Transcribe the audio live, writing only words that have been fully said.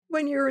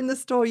when you were in the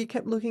store, you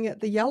kept looking at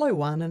the yellow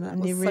one and it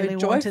was you so really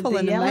wanted joyful the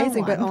and yellow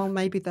amazing. But, one.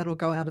 maybe that'll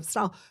go out of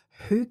style.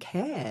 Who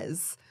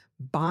cares?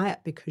 Buy it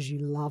because you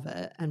love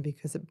it and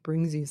because it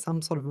brings you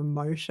some sort of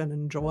emotion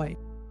and joy.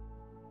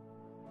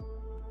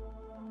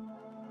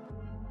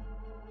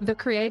 The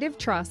Creative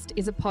Trust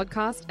is a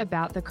podcast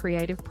about the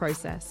creative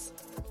process.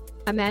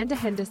 Amanda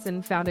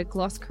Henderson founded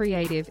Gloss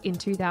Creative in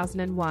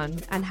 2001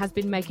 and has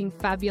been making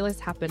fabulous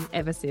happen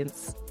ever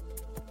since.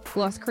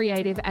 Gloss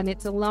Creative and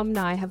its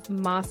alumni have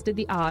mastered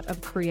the art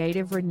of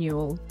creative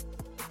renewal.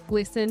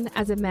 Listen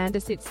as Amanda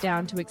sits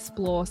down to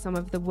explore some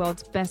of the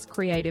world's best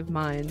creative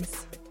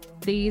minds.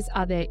 These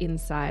are their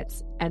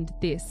insights, and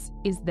this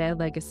is their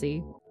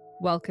legacy.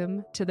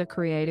 Welcome to the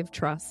Creative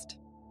Trust.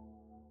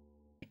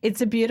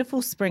 It's a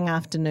beautiful spring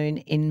afternoon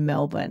in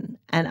Melbourne,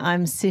 and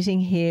I'm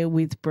sitting here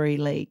with Bree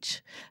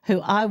Leech,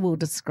 who I will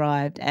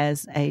describe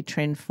as a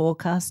trend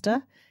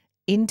forecaster,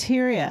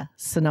 interior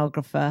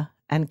scenographer,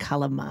 and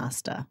colour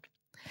master.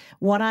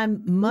 What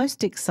I'm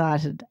most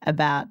excited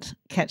about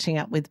catching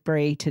up with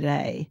Bree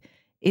today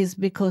is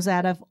because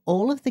out of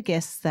all of the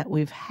guests that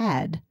we've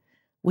had,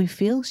 we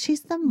feel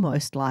she's the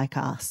most like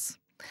us.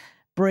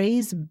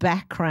 Bree's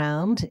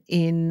background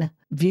in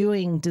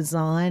viewing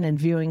design and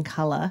viewing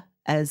colour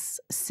as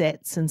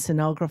sets and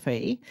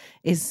scenography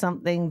is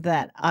something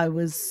that I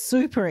was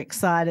super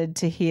excited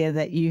to hear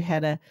that you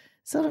had a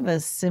sort of a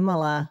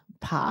similar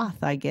path,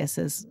 I guess,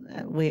 as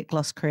we at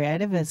Gloss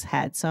Creative has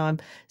had. So I'm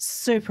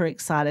super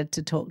excited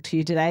to talk to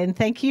you today, and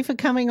thank you for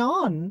coming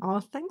on.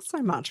 Oh, thanks so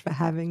much for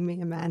having me,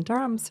 Amanda.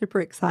 I'm super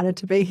excited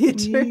to be here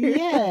too.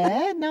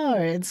 Yeah, no,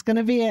 it's going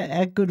to be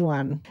a good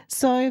one.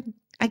 So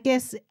I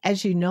guess,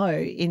 as you know,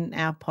 in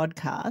our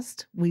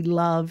podcast, we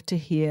love to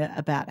hear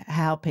about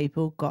how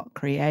people got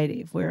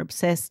creative. We're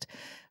obsessed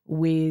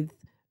with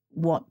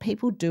what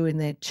people do in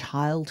their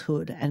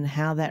childhood and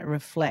how that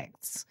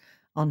reflects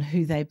on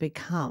who they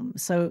become.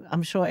 So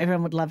I'm sure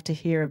everyone would love to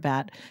hear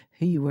about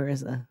who you were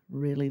as a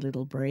really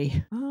little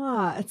Bree.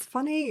 It's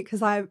funny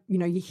because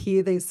you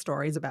hear these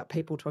stories about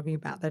people talking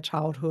about their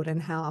childhood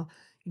and how,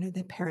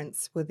 their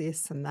parents were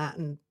this and that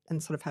and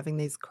sort of having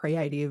these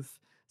creative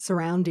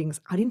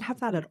surroundings. I didn't have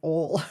that at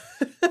all.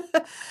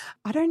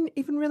 I don't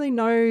even really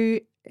know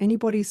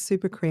anybody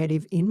super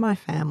creative in my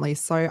family.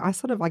 So I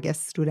sort of, I guess,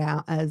 stood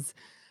out as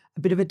a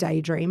bit of a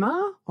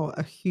daydreamer or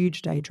a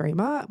huge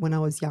daydreamer when I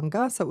was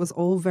younger. So it was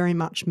all very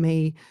much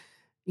me,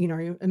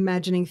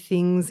 imagining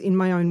things in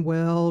my own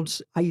world.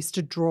 I used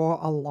to draw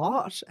a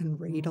lot and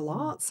read a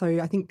lot. So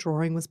I think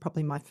drawing was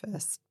probably my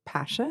first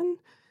passion,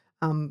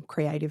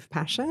 creative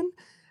passion.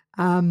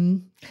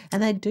 And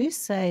they do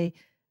say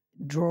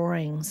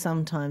drawing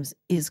sometimes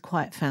is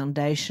quite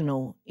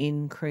foundational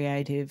in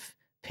creative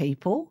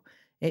people.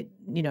 It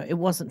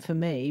wasn't for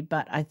me,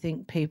 but I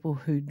think people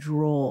who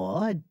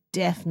draw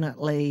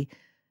definitely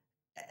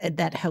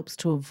that helps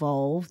to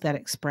evolve that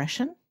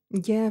expression.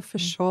 Yeah, for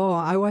sure.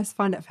 I always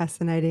find it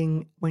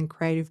fascinating when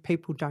creative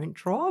people don't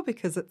draw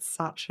because it's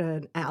such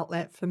an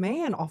outlet for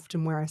me and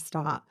often where I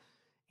start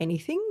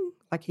anything,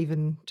 like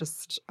even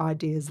just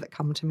ideas that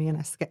come to me and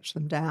I sketch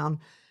them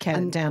down.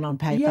 Down on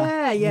paper.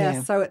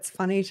 Yeah. So it's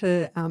funny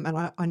to,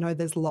 and I know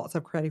there's lots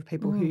of creative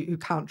people who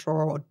can't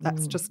draw or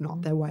that's just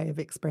not their way of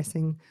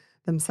expressing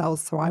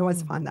themselves. So I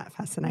always find that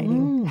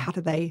fascinating. How do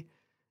they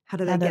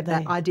get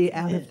that idea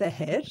out of their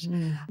head?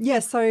 Yeah,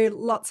 so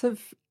lots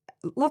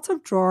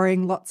of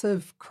drawing, lots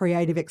of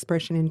creative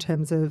expression in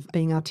terms of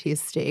being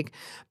artistic,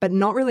 but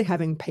not really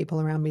having people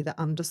around me that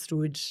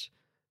understood.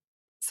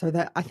 So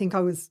that I think I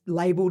was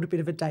labelled a bit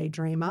of a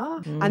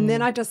daydreamer. And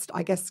then I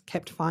guess,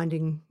 kept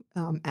finding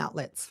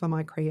outlets for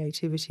my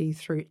creativity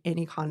through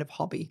any kind of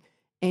hobby,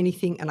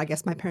 anything. And I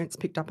guess my parents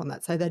picked up on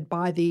that. So they'd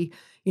buy the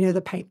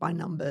paint by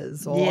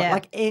numbers or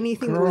like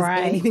anything that was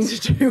anything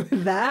to do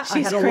with that.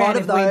 She's I had a lot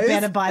of those. We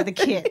better buy the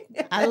kit.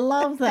 I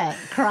love that.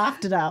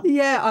 Craft it up.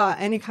 Yeah,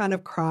 any kind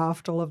of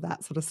craft, all of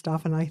that sort of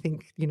stuff. And I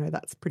think,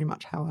 that's pretty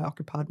much how I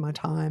occupied my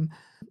time.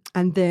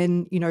 And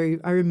then,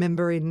 I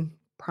remember in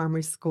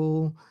primary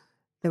school,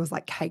 there was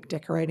like cake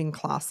decorating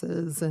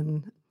classes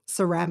and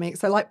ceramics.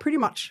 So like pretty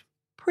much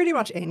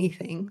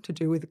anything to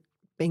do with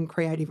being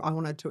creative I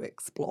wanted to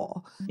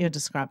explore. You're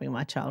describing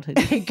my childhood.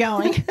 Keep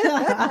going.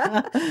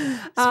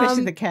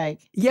 Especially the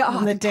cake. Yeah.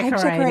 And the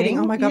decorating.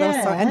 Oh my God.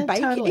 Yeah, and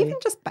baking, totally. even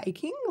just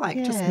baking,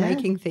 just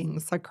making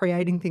things. So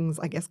creating things,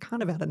 I guess,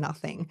 kind of out of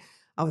nothing.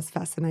 I was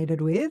fascinated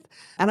with.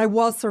 And I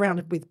was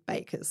surrounded with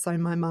bakers. So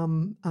my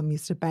mum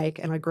used to bake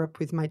and I grew up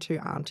with my two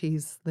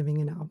aunties living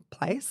in our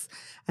place.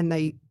 And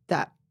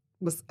that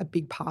was a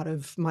big part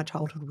of my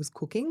childhood was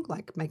cooking,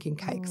 like making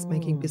cakes,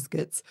 making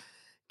biscuits,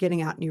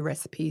 getting out new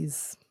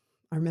recipes.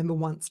 I remember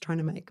once trying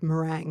to make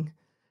meringue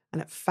and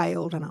it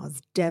failed and I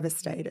was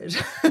devastated,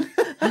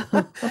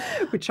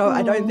 which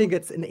I don't think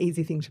it's an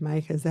easy thing to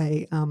make as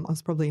I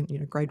was probably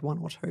in, grade 1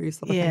 or 2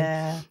 sort of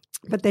thing.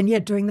 But then,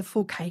 doing the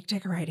full cake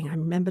decorating, I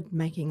remember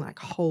making like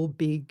whole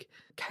big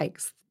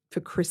cakes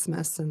for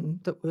Christmas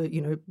and that were,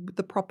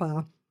 the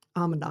proper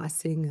almond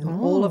icing and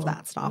all of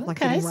that stuff, like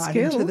getting right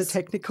into the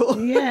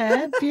technical.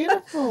 Yeah,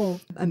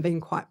 beautiful. And being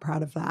quite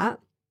proud of that.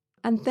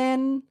 And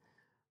then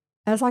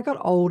As I got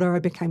older, I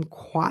became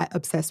quite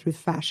obsessed with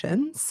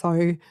fashion.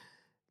 So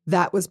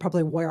that was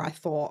probably where I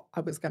thought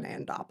I was going to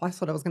end up. I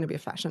thought I was going to be a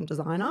fashion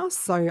designer.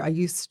 So I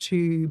used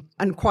to,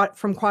 and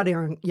from quite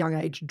a young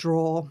age,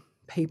 draw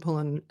people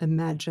and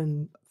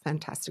imagine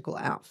fantastical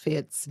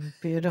outfits.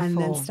 Beautiful. And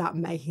then start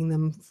making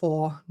them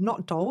for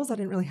not dolls. I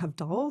didn't really have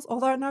dolls,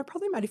 although no, I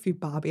probably made a few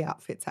Barbie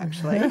outfits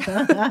actually.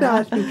 Now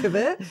I think of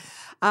it.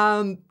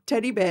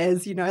 Teddy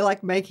bears,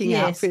 like making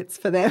outfits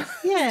for them,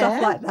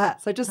 stuff like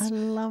that. So just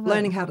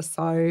learning how to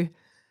sew.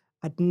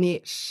 I'd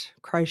knit,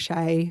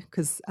 crochet,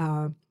 because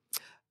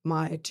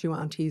my two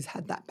aunties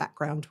had that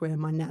background where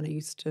my nana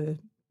used to,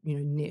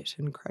 knit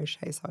and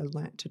crochet. So I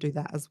learnt to do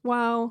that as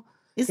well.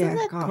 Isn't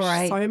that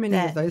great? So many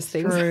of those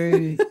things.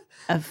 Through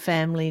a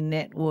family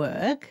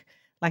network,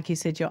 like you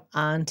said, your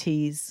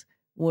aunties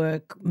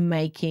work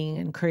making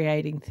and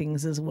creating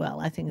things as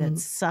well. I think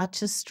that's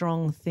such a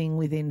strong thing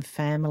within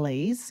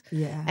families.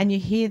 Yeah. And you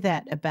hear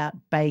that about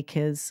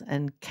bakers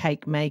and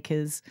cake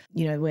makers,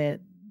 where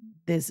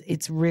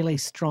it's really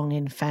strong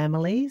in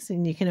families.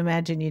 And you can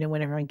imagine,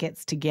 when everyone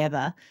gets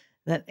together,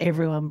 that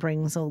everyone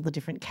brings all the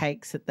different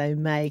cakes that they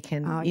make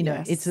and,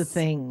 it's a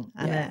thing.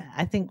 And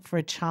I think for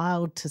a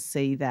child to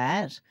see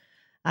that,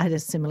 I had a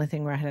similar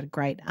thing where I had a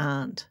great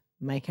aunt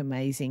make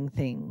amazing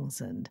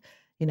things and,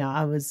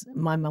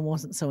 my mum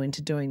wasn't so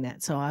into doing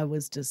that. So I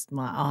was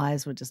my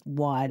eyes were just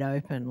wide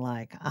open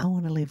like, I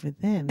want to live with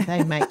them.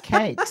 They make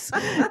cakes,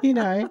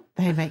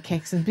 they make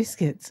cakes and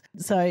biscuits.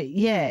 So,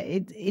 yeah,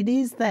 it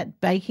is that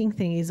baking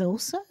thing is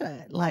also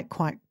like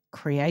quite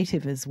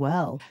creative as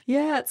well.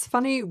 Yeah, it's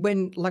funny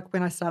when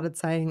I started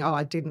saying,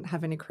 I didn't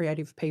have any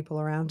creative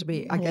people around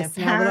me. I guess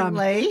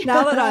apparently.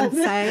 now that I'm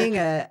saying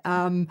it,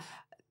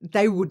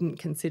 they wouldn't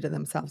consider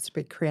themselves to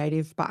be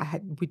creative, but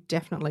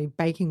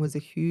baking was a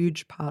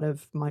huge part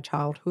of my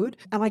childhood.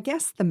 And I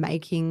guess the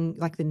making,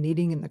 like the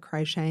knitting and the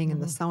crocheting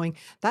and the sewing,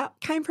 that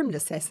came from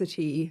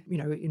necessity.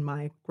 In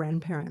my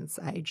grandparents'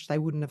 age, they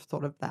wouldn't have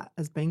thought of that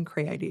as being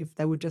creative.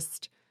 They would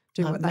just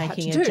do what they had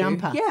to do. Making a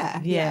jumper.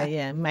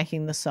 Yeah.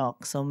 Making the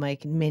socks or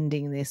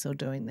mending this or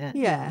doing that.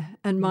 Yeah.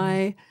 And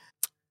my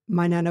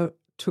nana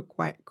took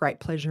great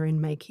pleasure in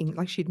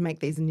making, she'd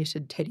make these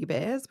knitted teddy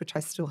bears, which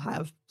I still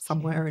have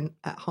somewhere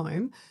at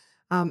home,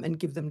 and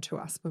give them to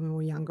us when we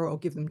were younger or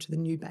give them to the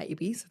new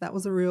baby. So that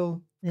was a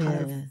real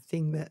kind of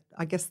thing that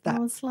I guess that.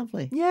 Oh, it's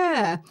lovely.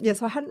 Yeah. Yeah.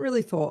 So I hadn't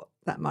really thought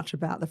that much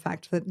about the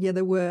fact that,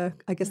 there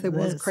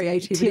was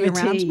creativity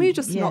around me,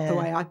 just not the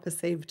way I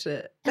perceived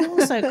it. And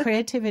also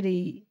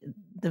creativity,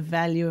 the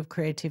value of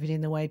creativity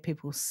and the way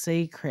people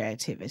see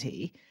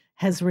creativity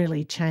has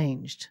really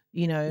changed,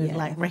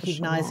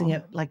 recognizing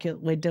it like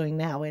we're doing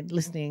now. We're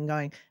listening and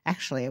going,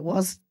 actually,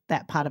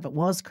 that part of it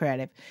was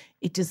creative.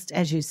 It just,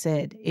 as you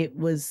said, it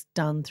was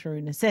done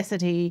through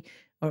necessity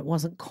or it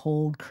wasn't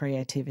called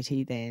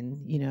creativity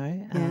then,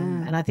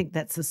 and I think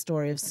that's the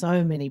story of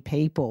so many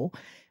people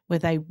where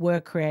they were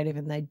creative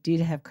and they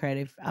did have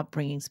creative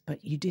upbringings,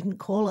 but you didn't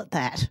call it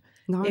that.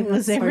 No, it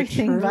was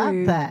everything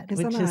but that,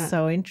 which is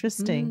so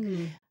interesting.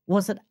 Mm.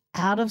 Was it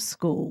out of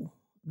school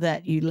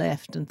that you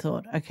left and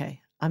thought, okay,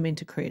 I'm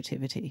into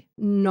creativity?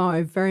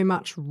 No, very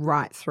much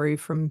right through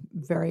from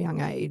very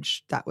young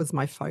age. That was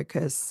my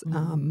focus.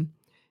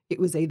 It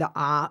was either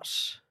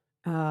art,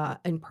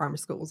 in primary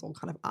school was all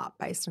kind of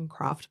art-based and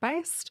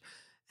craft-based,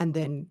 and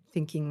then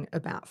thinking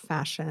about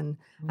fashion.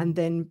 And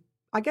then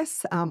I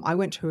guess I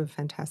went to a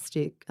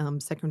fantastic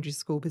secondary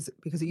school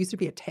because it used to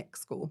be a tech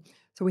school.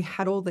 So we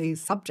had all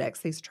these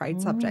subjects, these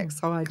trade subjects.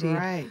 So I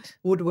did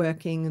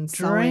woodworking and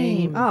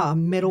sewing,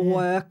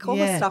 metalwork, all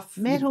the stuff.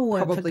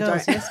 Metalwork for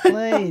girls, yes,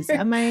 please.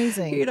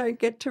 Amazing. You don't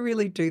get to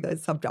really do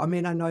those subjects. I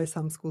mean, I know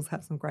some schools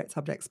have some great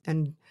subjects,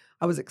 and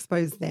I was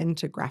exposed then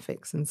to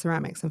graphics and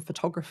ceramics and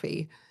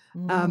photography.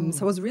 So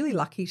I was really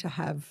lucky to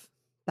have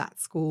that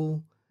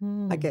school,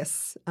 I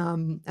guess,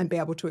 and be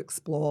able to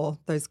explore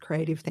those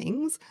creative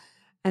things.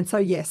 And so,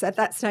 yes, at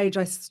that stage,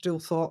 I still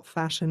thought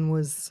fashion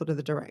was sort of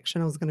the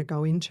direction I was going to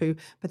go into.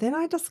 But then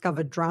I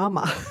discovered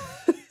drama.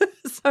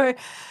 So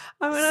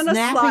I went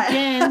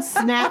on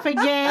snap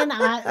again.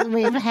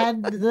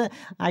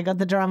 I got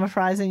the drama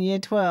prize in year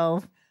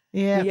 12.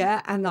 Yeah.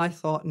 Yeah. And I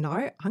thought,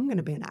 no, I'm going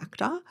to be an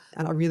actor.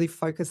 And I really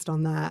focused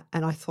on that.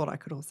 And I thought I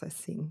could also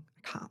sing.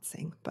 I can't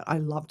sing, but I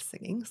loved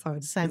singing. So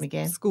same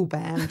again. School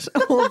band,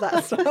 all of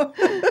that stuff.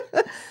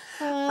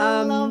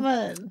 I love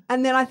it.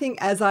 And then I think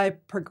as I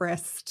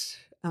progressed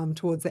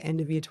towards the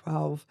end of year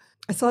 12,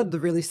 I started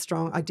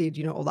I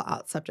did, all the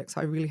art subjects.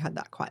 So I really had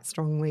that quite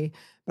strongly.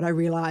 But I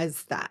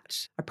realised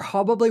that I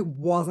probably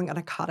wasn't going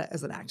to cut it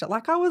as an actor.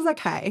 Like I was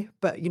okay,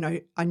 but,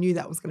 I knew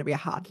that was going to be a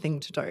hard thing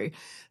to do.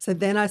 So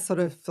then I sort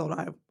of thought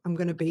I'm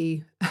going to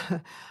be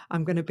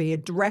a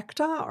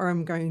director, or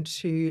I'm going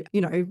to,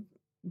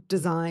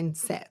 design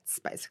sets,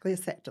 basically a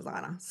set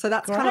designer. So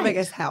that's kind of, I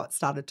guess, how it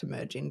started to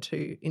merge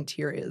into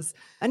interiors.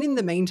 And in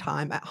the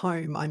meantime, at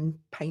home, I'm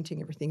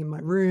painting everything in my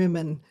room,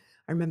 and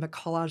I I remember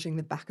collaging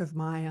the back of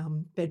my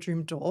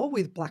bedroom door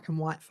with black and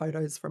white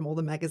photos from all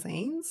the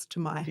magazines to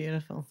my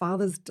Beautiful.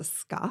 father's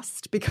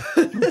disgust,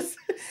 because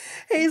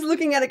he's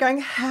looking at it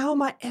going, how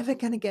am I ever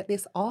going to get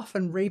this off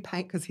and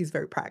repaint? Because he's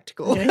very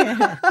practical.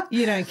 Yeah.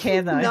 You don't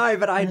care though. No,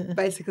 but I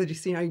basically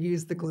just,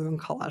 used the glue and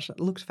collage.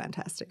 It looked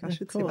fantastic. I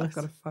should see if I've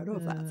got a photo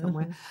of that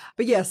somewhere.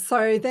 But yes,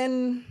 so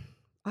then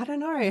I don't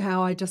know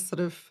how I just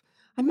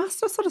I must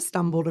have sort of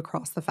stumbled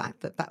across the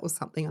fact that that was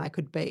something I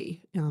could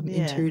be,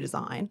 interior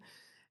design.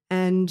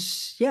 And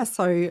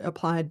so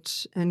applied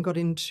and got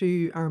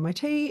into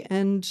RMIT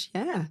and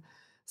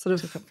sort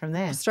of took it from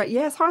there. Straight.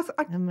 Yes, I was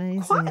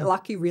Amazing. quite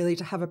lucky really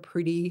to have a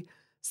pretty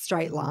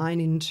straight line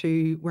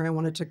into where I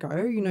wanted to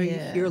go. You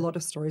hear a lot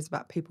of stories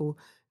about people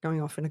going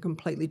off in a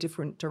completely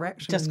different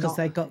direction. Just because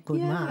they got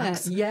good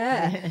marks.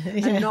 Yeah.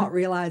 And not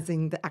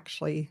realising that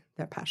actually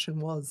their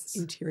passion was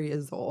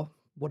interiors or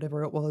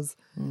whatever it was.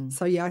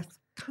 So I'm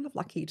kind of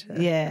lucky to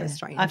go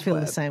straight into I feel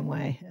it. the same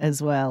way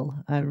as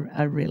well.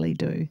 I really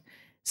do.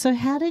 So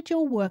how did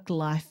your work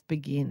life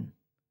begin?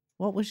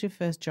 What was your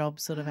first job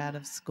sort of out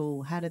of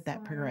school? How did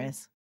that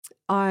progress?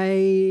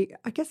 I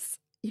guess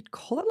you'd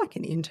call it like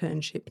an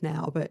internship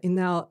now, but in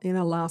our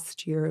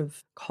last year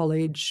of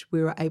college,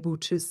 we were able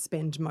to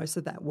spend most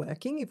of that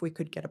working if we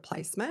could get a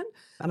placement.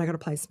 And I got a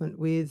placement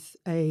with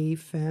a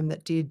firm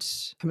that did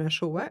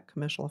commercial work,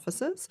 commercial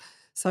offices.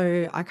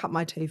 So I cut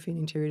my teeth in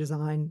interior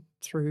design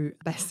through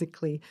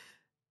basically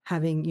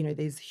having,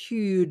 these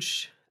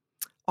huge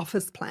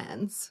office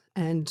plans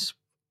and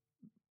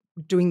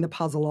doing the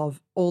puzzle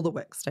of all the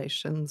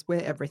workstations,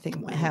 where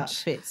everything went. How it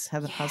fits, how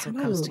the puzzle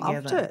and comes I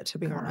loved together. it, to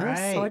be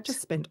honest. So I just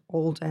spent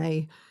all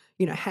day,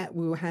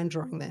 we were hand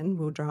drawing then,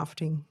 we were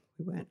drafting.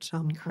 We weren't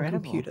on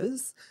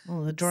computers.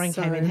 Oh, the drawing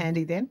came in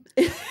handy then.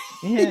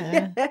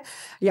 Yeah,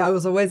 I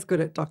was always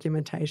good at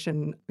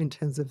documentation in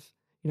terms of,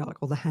 like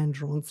all the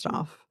hand-drawn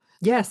stuff.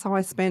 Yeah, so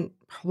I spent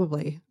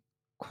probably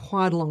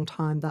quite a long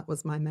time. That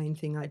was my main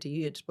thing I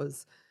did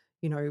was,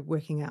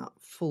 working out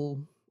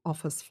full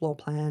office floor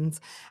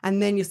plans.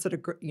 And then you sort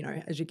of,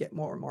 as you get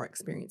more and more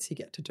experience, you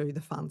get to do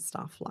the fun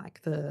stuff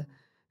like the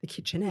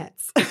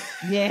kitchenettes.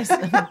 Yes,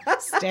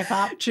 step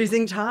up.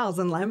 Choosing tiles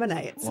and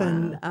laminates.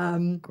 Wow.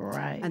 And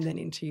great. And then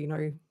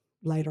into,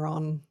 later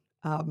on,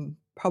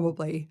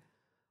 probably,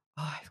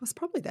 I was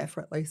probably there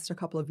for at least a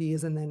couple of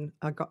years. And then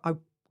I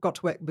got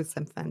to work with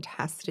some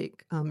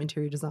fantastic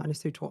interior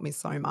designers who taught me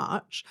so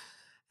much.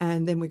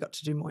 And then we got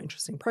to do more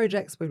interesting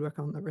projects. We'd work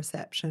on the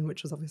reception,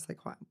 which was obviously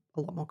quite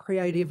a lot more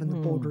creative, and the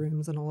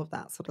boardrooms and all of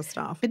that sort of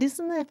stuff. But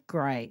isn't that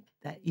great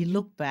that you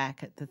look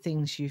back at the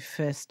things you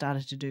first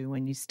started to do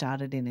when you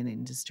started in an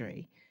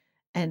industry,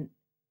 and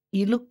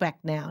you look back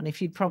now, and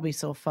if you probably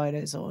saw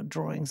photos or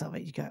drawings of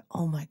it, you go,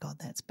 oh my God,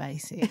 that's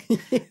basic.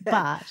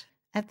 But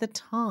at the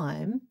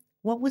time,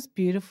 what was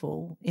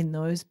beautiful in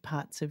those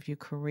parts of your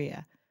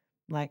career,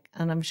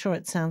 and I'm sure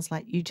it sounds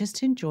like you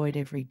just enjoyed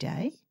every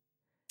day.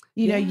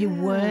 You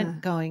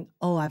weren't going,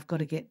 oh, I've got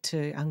to get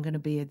to, I'm going to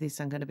be at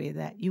this, I'm going to be at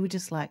that. You were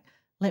just like,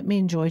 let me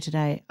enjoy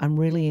today. I'm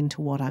really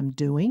into what I'm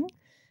doing.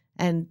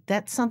 And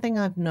that's something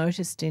I've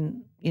noticed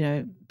in,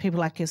 people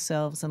like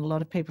yourselves and a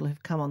lot of people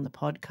who've come on the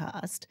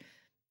podcast.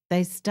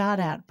 They start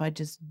out by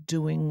just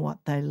doing what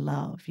they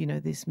love,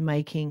 this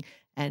making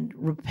and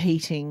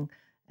repeating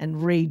and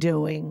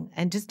redoing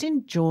and just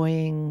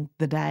enjoying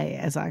the day,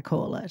 as I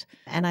call it.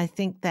 And I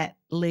think that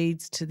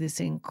leads to this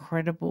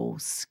incredible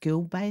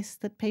skill base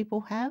that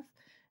people have.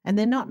 And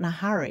they're not in a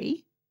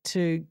hurry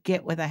to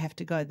get where they have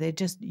to go. They're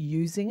just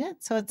using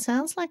it. So it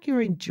sounds like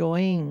you're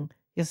enjoying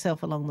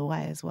yourself along the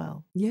way as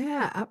well.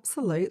 Yeah,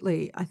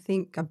 absolutely. I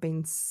think I've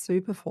been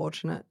super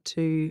fortunate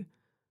to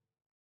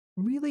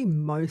really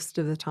most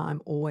of the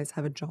time always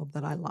have a job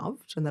that I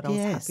loved and that I was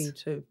happy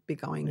to be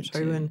going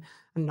to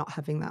and not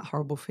having that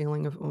horrible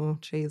feeling of, oh,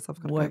 geez, I've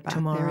got to work go back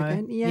tomorrow. there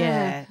again.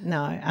 Yeah.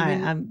 No,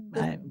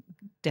 I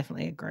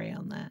definitely agree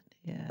on that.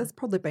 Yeah. There's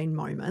probably been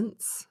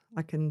moments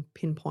I can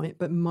pinpoint,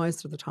 but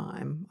most of the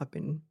time I've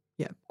been,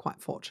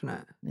 quite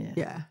fortunate.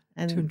 Yeah.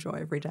 And to enjoy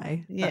every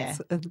day. Yeah.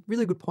 That's a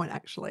really good point,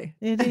 actually.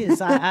 It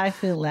is. I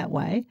feel that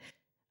way.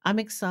 I'm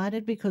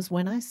excited because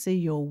when I see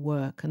your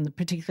work, and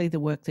particularly the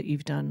work that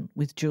you've done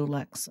with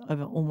Dulux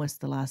over almost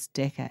the last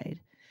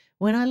decade,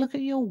 when I look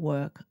at your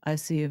work, I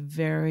see a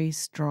very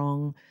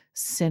strong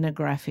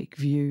scenographic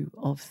view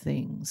of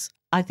things.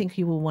 I think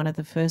you were one of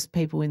the first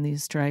people in the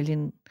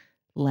Australian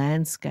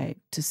landscape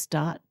to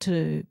start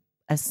to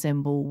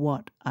assemble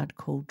what I'd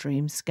call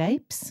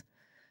dreamscapes.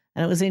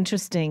 And it was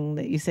interesting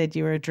that you said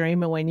you were a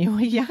dreamer when you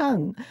were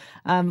young.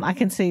 I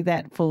can see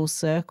that full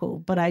circle.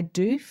 But I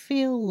do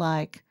feel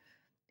like,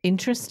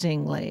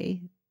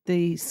 interestingly,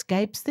 the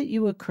scapes that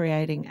you were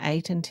creating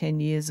 8 and 10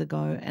 years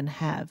ago and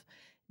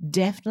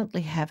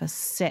definitely have a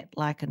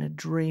set-like and a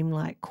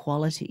dreamlike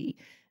quality,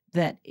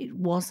 that it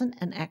wasn't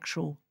an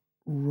actual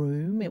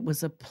room, it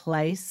was a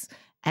place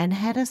and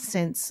had a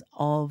sense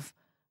of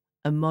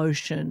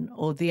emotion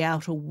or the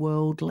outer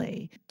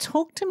worldly.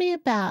 Talk to me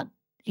about,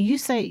 you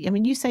say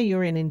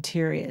you're in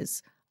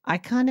interiors. I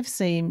kind of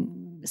see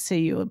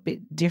you a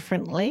bit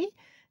differently.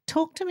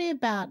 Talk to me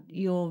about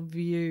your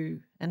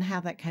view and how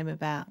that came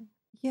about.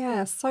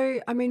 Yeah, so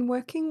I mean,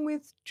 working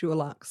with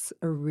Dulux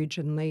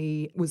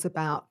originally was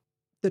about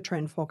the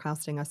trend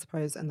forecasting, I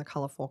suppose, and the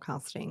color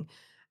forecasting.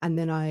 And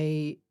then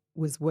I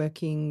was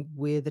working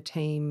with a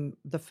team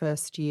the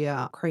first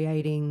year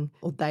creating,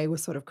 or they were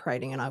sort of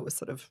creating, and I was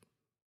sort of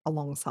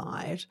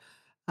alongside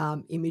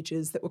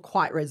images that were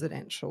quite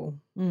residential.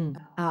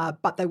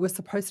 But they were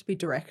supposed to be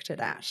directed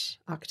at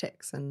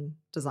architects and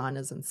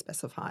designers and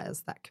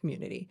specifiers, that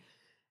community.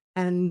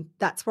 And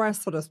that's where I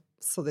sort of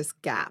saw this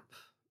gap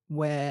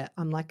where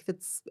I'm like,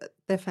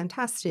 they're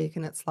fantastic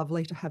and it's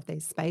lovely to have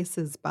these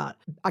spaces. But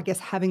I guess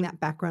having that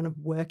background of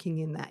working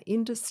in that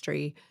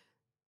industry,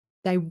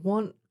 they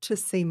want to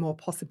see more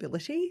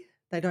possibility.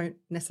 They don't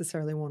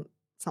necessarily want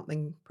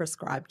something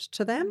prescribed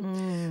to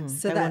them.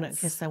 So I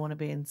guess they want to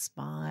be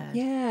inspired.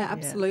 Yeah,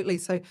 absolutely.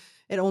 So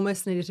it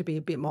almost needed to be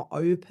a bit more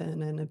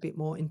open and a bit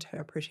more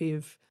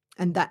interpretive.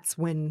 And that's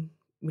when,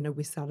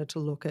 we started to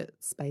look at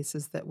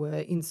spaces that were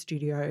in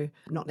studio,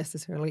 not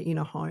necessarily in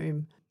a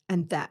home,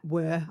 and that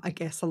were, I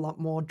guess, a lot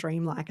more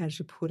dreamlike, as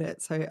you put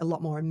it. So a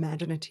lot more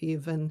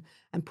imaginative and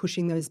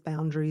pushing those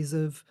boundaries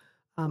of,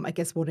 I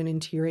guess, what an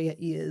interior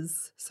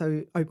is.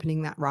 So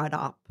opening that right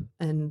up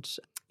and,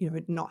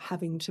 not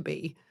having to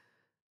be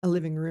a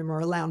living room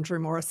or a lounge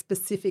room or a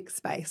specific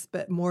space,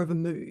 but more of a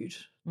mood.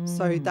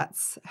 So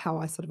that's how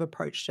I sort of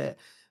approached it.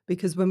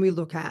 Because when we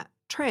look at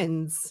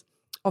trends,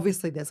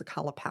 obviously there's a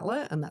colour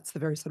palette, and that's the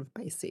very sort of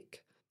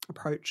basic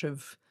approach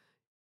of,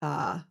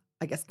 I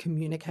guess,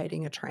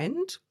 communicating a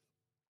trend.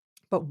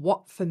 But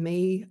what for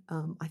me,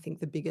 I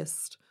think the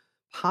biggest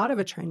part of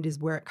a trend is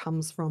where it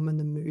comes from and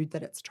the mood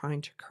that it's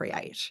trying to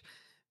create.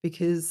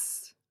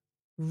 Because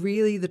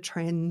really the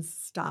trends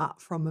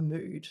start from a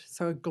mood.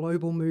 So a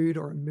global mood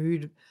or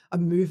a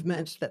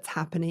movement that's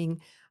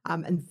happening.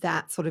 And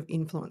that sort of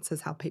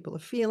influences how people are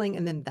feeling.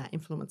 And then that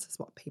influences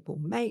what people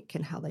make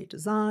and how they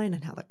design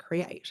and how they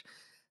create.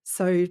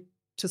 So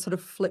to sort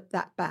of flip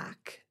that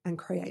back and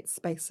create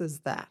spaces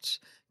that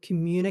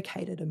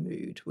communicated a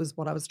mood was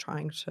what I was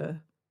trying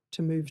to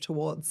move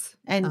towards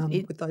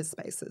with those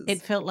spaces.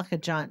 It felt like a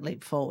giant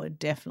leap forward,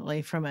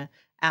 definitely, from an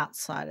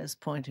outsider's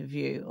point of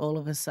view. All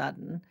of a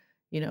sudden,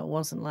 it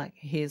wasn't like,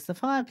 here's the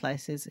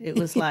fireplaces. It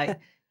was like,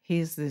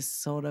 here's this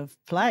sort of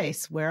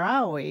place. Where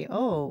are we?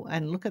 Oh,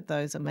 and look at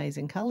those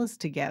amazing colours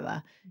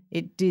together.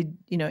 It did,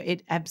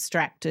 it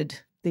abstracted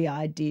the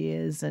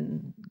ideas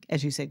and,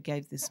 as you said,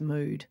 gave this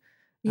mood.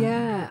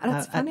 Yeah, and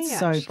it's funny it's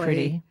so actually,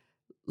 pretty.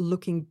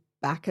 Looking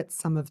back at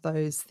some of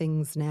those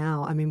things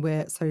now. I mean,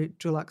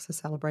 Dulux are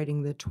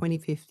celebrating the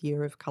 25th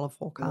year of colour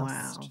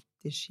forecast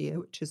this year,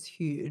 which is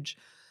huge.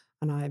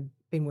 And I've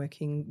been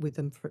working with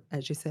them for,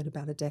 as you said,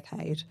 about a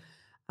decade.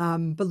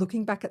 But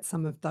looking back at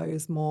some of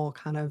those more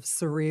kind of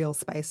surreal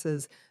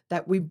spaces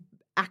that we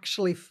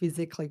actually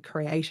physically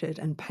created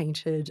and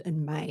painted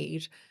and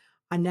made,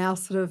 I now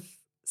sort of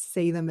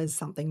see them as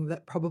something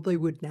that probably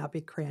would now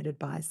be created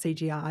by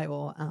CGI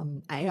or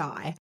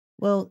AI.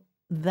 Well,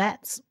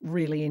 that's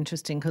really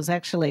interesting because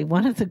actually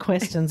one of the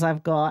questions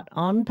I've got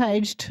on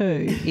page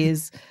 2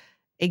 is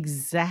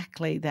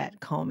exactly that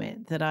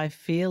comment, that I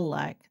feel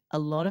like a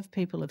lot of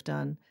people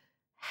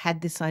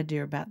had this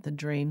idea about the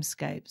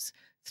dreamscapes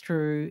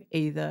through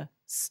either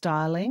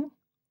styling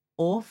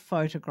or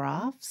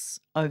photographs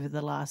over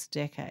the last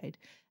decade.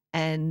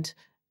 And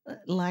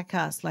like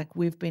us,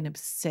 we've been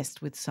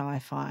obsessed with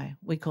sci-fi.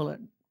 We call it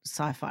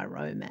sci-fi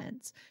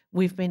romance.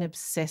 We've been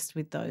obsessed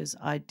with those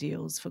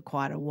ideals for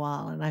quite a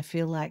while. And I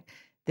feel like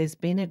there's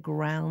been a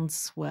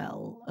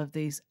groundswell of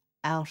these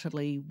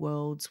outerly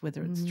worlds,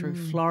 whether it's through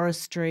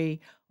floristry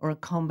or a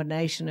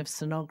combination of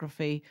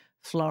scenography,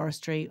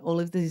 floristry, all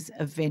of these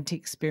event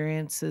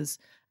experiences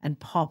and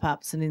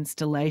pop-ups and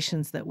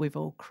installations that we've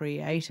all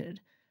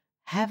created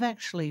have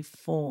actually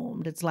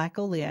formed. It's like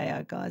all the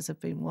AI guys have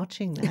been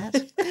watching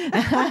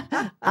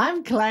that.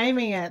 I'm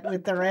claiming it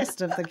with the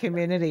rest of the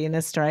community in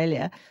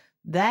Australia.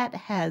 That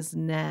has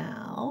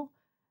now,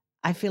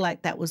 I feel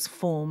like that was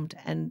formed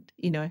and,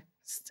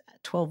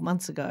 12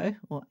 months ago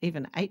or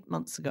even 8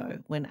 months ago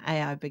when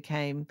AI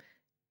became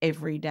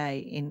every day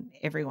in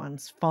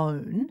everyone's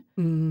phone,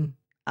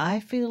 I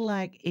feel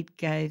like it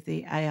gave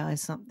the AI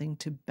something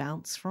to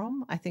bounce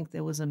from. I think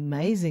there was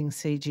amazing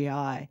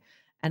CGI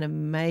and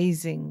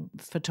amazing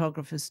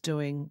photographers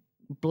doing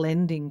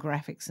blending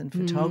graphics and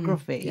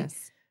photography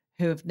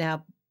who have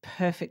now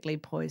perfectly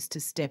poised to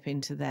step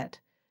into that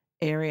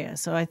area.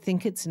 So I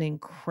think it's an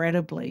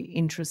incredibly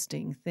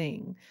interesting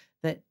thing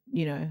that,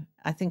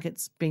 I think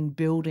it's been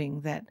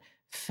building that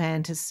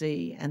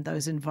fantasy and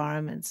those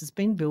environments. It's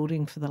been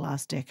building for the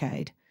last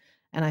decade.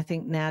 And I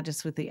think now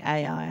just with the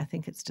AI, I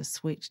think it's just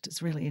switched.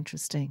 It's really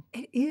interesting.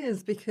 It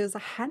is, because I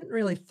hadn't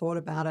really thought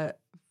about it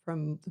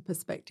from the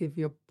perspective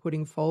you're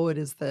putting forward,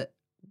 is that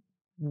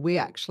we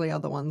actually are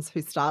the ones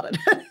who started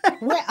it.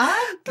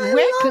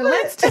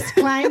 Let's just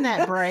claim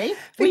that, Bree.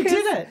 We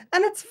did it.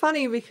 And it's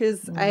funny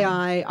because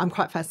AI, I'm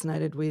quite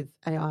fascinated with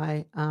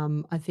AI.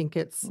 I think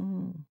it's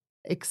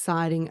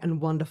exciting and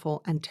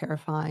wonderful and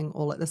terrifying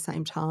all at the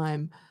same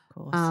time.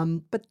 Of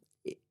course. But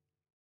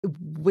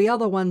we are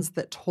the ones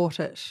that taught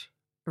it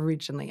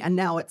originally, and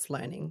now it's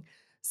learning.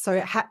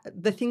 So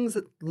the things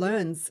it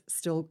learns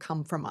still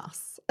come from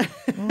us.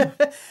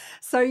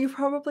 So you're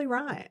probably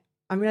right.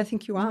 I mean, I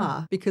think you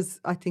are, because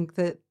I think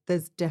that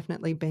there's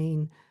definitely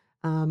been,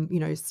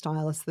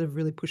 stylists that have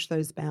really pushed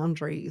those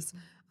boundaries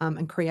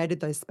and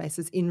created those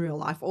spaces in real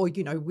life, or,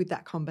 with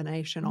that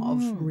combination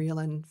of real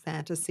and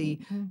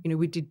fantasy.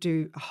 We did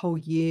do a whole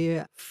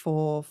year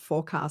for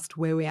Forecast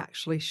where we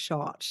actually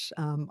shot.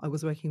 I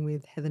was working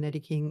with Heather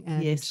Nediking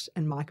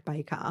and Mike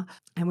Baker,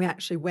 and we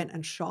actually went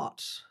and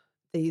shot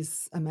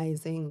these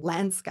amazing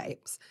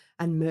landscapes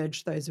and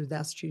merged those with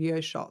our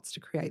studio shots to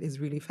create these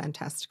really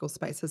fantastical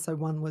spaces. So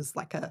one was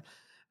like a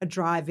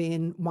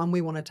drive-in, one we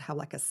wanted to have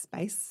like a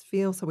space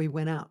feel. So we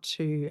went out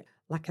to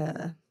like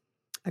a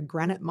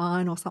granite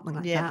mine or something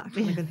like that. I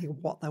can't even think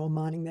of what they were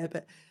mining there,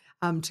 but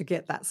to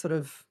get that sort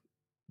of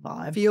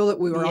vibe, feel that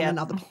we were on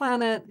another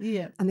planet.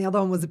 And the other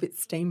one was a bit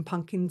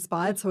steampunk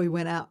inspired. So we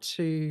went out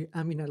to,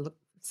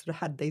 sort of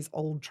had these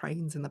old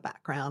trains in the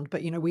background,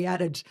 but, we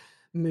added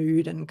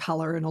mood and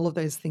colour and all of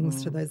those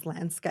things to those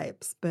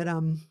landscapes. But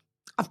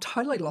I've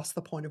totally lost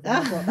the point of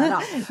why I brought that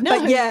up. But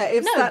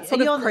that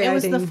sort of creating...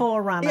 It was the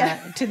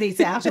forerunner to these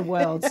outer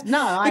worlds.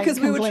 No, because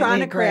we were trying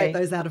to agree. Create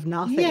those out of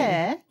nothing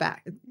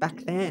back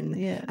then.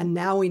 And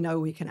now we know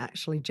we can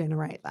actually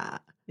generate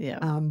that.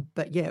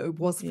 But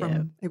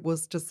it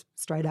was just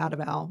straight out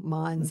of our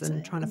minds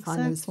and trying to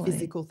find those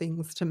physical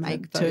things to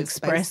make those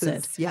express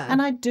spaces. it.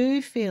 And I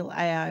do feel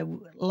AI,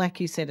 like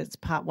you said, it's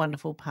part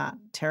wonderful, part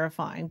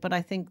terrifying. But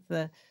I think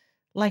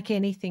like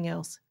anything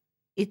else,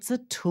 it's a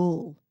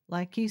tool.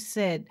 Like you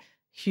said,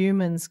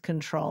 humans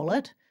control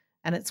it,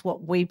 and it's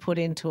what we put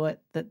into it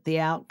that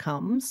the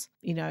outcomes,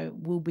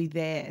 will be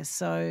there.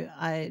 So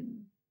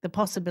the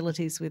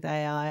possibilities with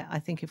AI, I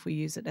think if we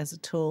use it as a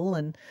tool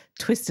and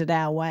twist it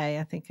our way,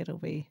 I think it'll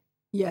be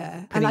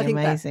and I think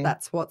amazing.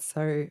 That's what's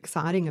so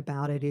exciting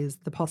about it, is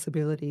the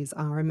possibilities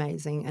are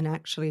amazing. And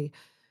actually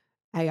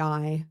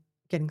AI,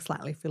 getting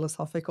slightly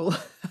philosophical,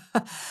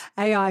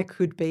 AI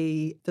could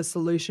be the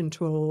solution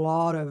to a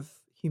lot of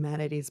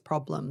humanity's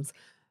problems,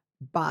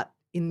 but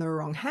in the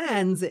wrong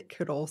hands, it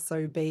could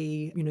also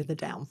be, the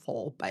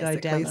downfall,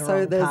 basically.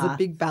 So there's a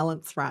big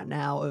balance right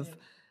now of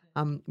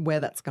where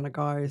that's going to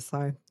go.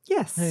 So,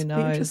 yes, who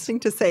knows? Be interesting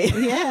to see.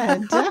 Yeah,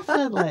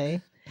 definitely.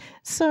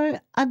 So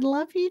I'd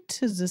love you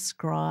to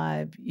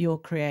describe your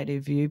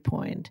creative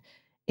viewpoint.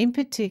 In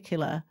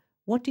particular,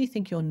 what do you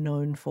think you're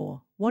known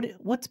for?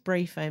 What's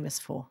Bree famous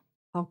for?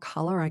 Oh,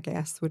 colour, I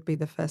guess, would be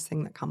the first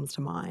thing that comes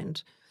to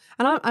mind.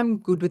 And I'm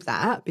good with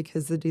that,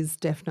 because it is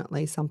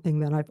definitely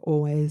something that I've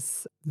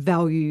always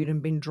valued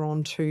and been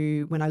drawn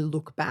to when I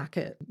look back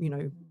at,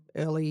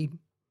 early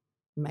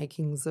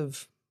makings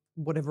of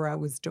whatever I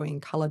was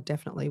doing. Colour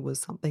definitely was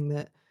something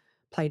that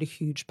played a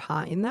huge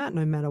part in that,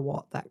 no matter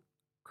what that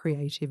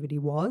creativity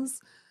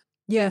was.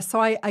 Yeah, so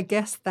I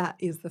guess that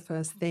is the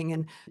first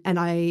thing. And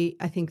I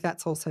think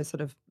that's also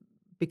sort of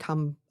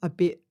become a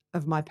bit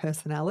of my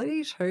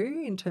personality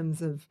too, in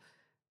terms of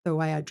the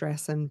way I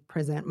dress and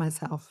present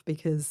myself,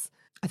 because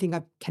I think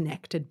I've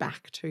connected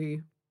back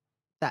to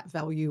that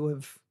value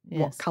of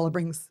what colour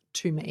brings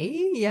to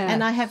me. Yeah.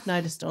 And I have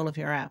noticed all of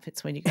your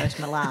outfits when you go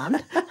to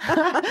Milan.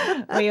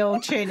 We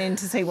all tune in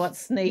to see what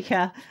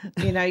sneaker,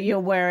 you're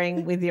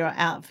wearing with your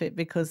outfit,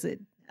 because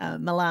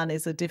Milan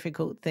is a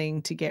difficult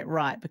thing to get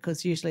right,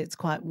 because usually it's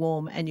quite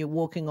warm and you're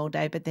walking all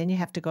day, but then you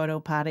have to go to a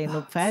party and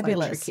look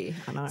fabulous. So tricky,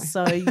 I know.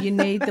 So you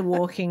need the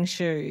walking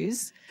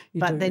shoes,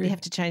 then you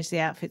have to change the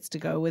outfits to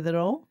go with it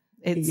all.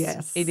 It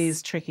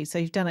is tricky. So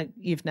you've done it.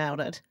 You've nailed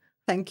it.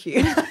 Thank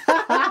you.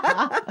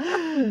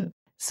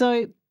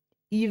 So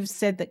you've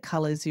said that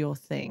colour's your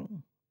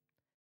thing.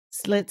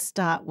 So let's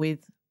start with,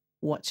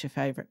 what's your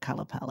favourite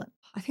colour palette?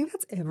 I think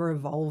that's ever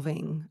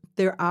evolving.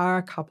 There are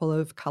a couple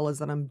of colours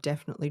that I'm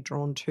definitely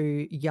drawn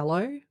to.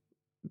 Yellow,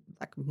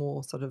 like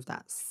more sort of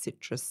that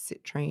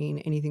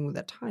citrine, anything with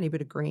a tiny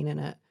bit of green in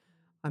it,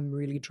 I'm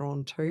really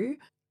drawn to.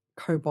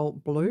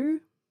 Cobalt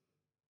blue.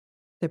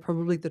 They're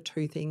probably the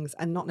two things,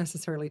 and not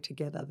necessarily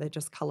together. They're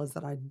just colours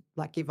that I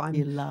like. If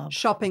I'm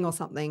shopping or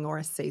something, or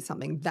I see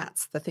something,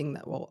 that's the thing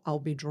that I'll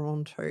be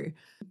drawn to.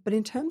 But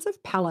in terms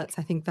of palettes,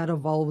 I think that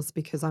evolves,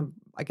 because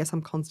I guess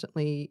I'm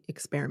constantly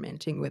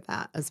experimenting with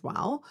that as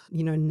well.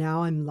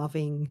 Now I'm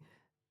loving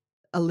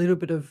a little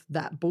bit of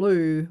that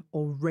blue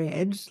or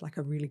red, like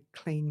a really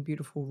clean,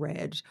 beautiful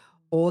red,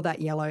 or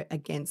that yellow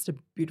against a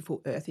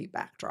beautiful earthy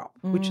backdrop,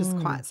 which is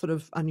quite sort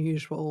of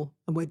unusual,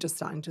 and we're just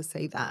starting to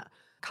see that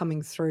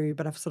coming through.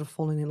 But I've sort of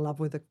fallen in love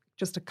with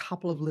just a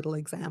couple of little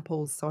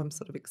examples, so I'm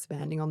sort of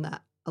expanding on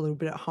that a little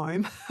bit at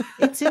home.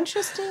 It's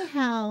interesting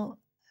how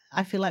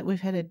I feel like we've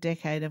had a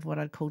decade of what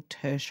I'd call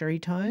tertiary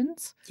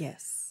tones.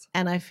 Yes.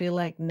 And I feel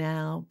like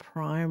now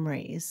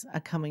primaries are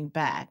coming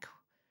back,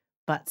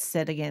 but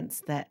set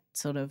against that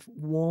sort of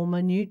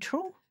warmer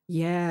neutral.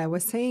 Yeah, we're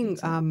seeing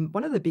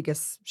one of the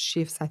biggest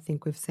shifts I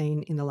think we've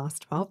seen in the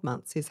last 12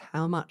 months is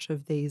how much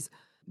of these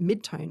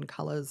mid-tone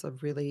colours are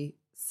really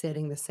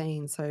setting the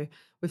scene. So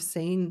we've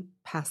seen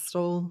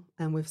pastel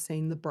and we've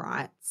seen the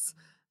brights,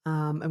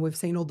 And we've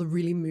seen all the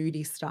really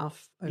moody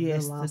stuff over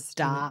Yes, the the last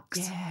darks.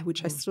 Yeah,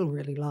 which I still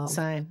really love.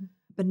 Same.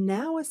 But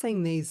now we're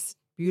seeing these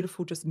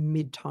beautiful just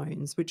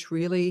mid-tones, which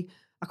really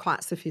are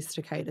quite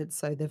sophisticated.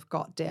 So they've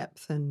got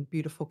depth and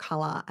beautiful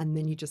colour, and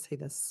then you just see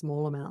the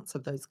small amounts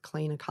of those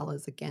cleaner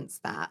colours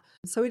against that.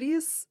 So it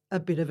is a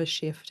bit of a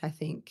shift, I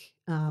think.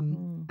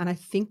 And I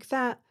think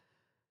that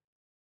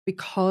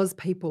because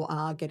people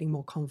are getting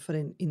more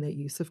confident in their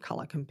use of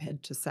colour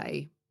compared to,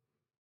 say,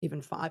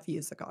 even 5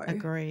 years ago,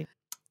 Agreed.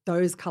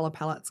 those colour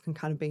palettes can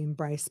kind of be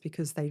embraced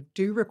because they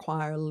do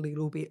require a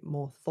little bit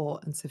more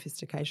thought and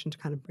sophistication to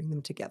kind of bring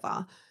them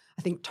together.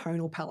 I think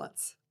tonal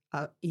palettes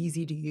are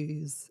easy to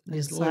use.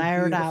 Just and so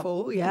layer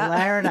beautiful. it up. Yeah.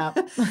 Layer it up.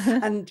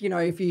 And,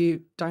 if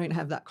you don't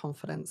have that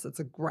confidence, it's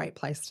a great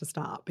place to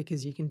start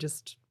because you can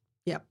just,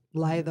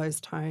 lay those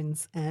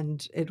tones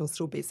and it'll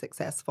still be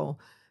successful.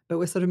 But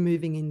we're sort of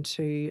moving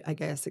into, I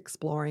guess,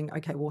 exploring,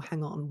 okay, well,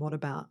 hang on, what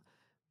about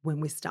when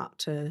we start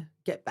to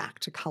get back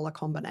to colour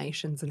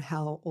combinations and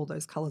how all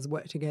those colours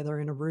work together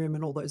in a room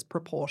and all those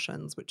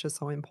proportions, which are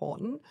so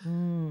important.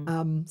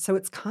 So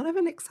it's kind of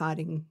an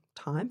exciting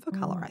time for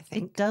colour, I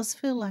think. It does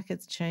feel like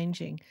it's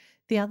changing.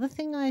 The other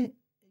thing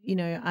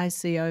I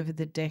see over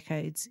the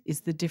decades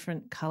is the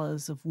different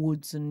colours of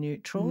woods and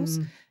neutrals,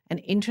 and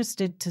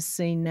interested to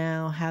see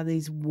now how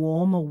these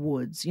warmer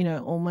woods,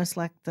 almost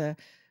like the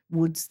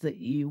woods that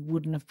you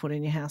wouldn't have put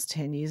in your house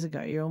 10 years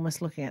ago, you're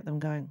almost looking at them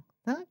going,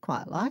 I don't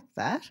quite like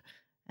that.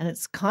 And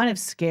it's kind of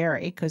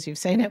scary because you've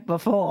seen it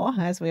before.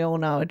 As we all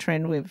know, a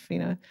trend we've,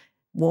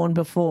 worn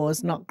before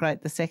is not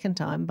great the second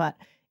time, but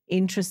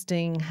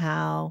interesting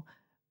how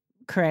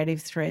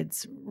creative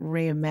threads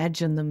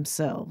reimagine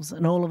themselves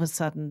and all of a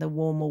sudden the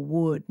warmer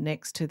wood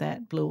next to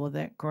that blue or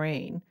that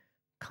green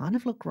kind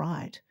of look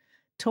right.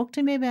 Talk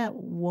to me about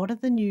what are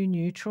the new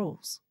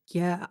neutrals?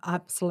 Yeah,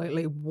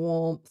 absolutely.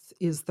 Warmth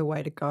is the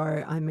way to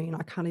go. I mean,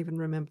 I can't even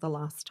remember the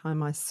last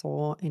time I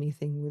saw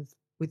anything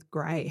with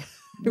grey,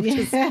 which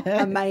is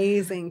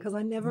amazing because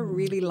I never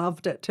really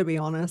loved it, to be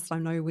honest. I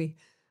know we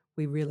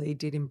really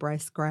did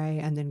embrace grey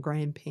and then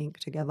grey and pink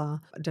together.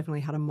 I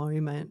definitely had a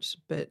moment,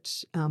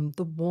 but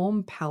the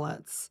warm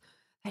palettes,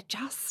 they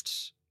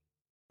just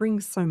bring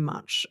so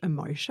much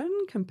emotion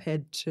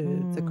compared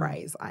to the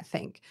greys, I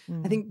think.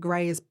 I think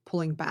grey is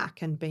pulling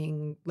back and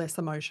being less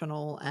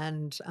emotional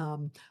and a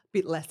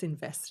bit less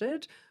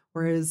invested,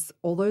 whereas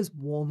all those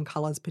warm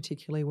colours,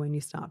 particularly when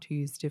you start to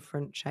use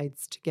different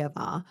shades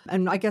together,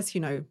 and I guess,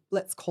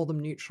 let's call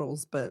them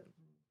neutrals, but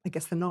I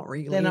guess they're not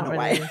really in a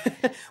way.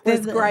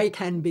 Whereas grey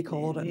can be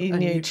called a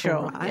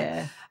neutral, right?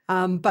 Yeah.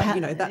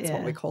 But, that's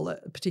what we call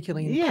it,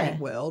 particularly in the paint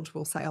world.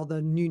 We'll say,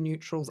 the new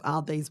neutrals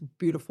are these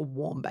beautiful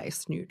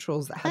warm-based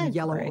neutrals that have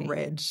yellow or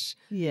red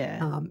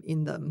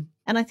in them.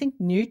 And I think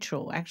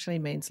neutral actually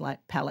means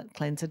like palette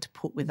cleanser to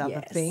put with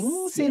other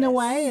things in a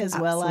way as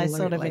well. I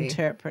sort of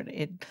interpret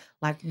it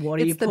like what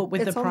do you put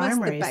with the primaries? It's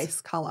almost the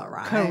base colour,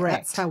 right? Correct.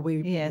 That's how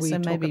we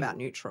talk about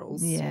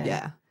neutrals.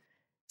 Yeah.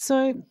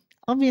 So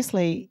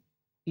obviously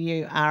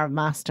you are a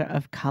master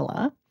of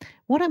colour.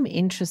 What I'm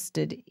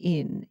interested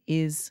in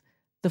is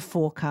the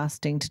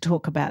forecasting, to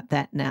talk about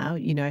that now,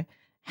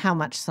 how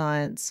much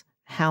science,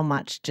 how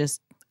much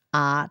just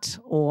art,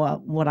 or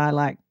what I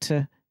like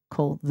to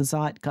call the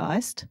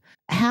zeitgeist.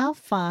 How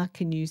far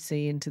can you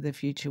see into the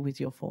future with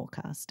your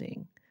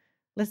forecasting?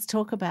 Let's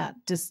talk about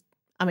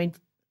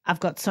I've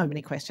got so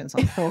many questions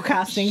on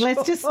forecasting. Sure.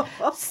 Let's just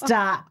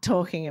start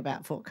talking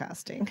about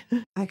forecasting.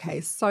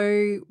 Okay,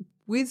 so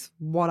with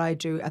what I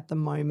do at the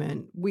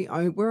moment,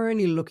 we're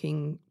only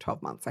looking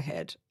 12 months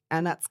ahead,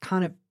 and that's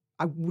kind of,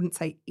 I wouldn't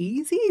say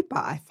easy,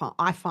 but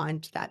I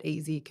find that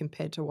easy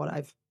compared to what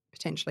I've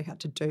potentially had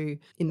to do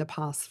in the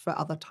past for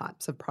other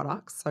types of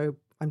products. So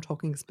I'm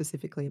talking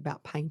specifically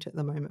about paint at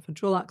the moment for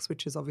Dulux,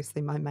 which is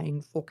obviously my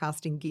main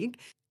forecasting gig.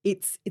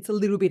 It's a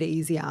little bit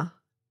easier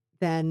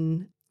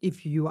than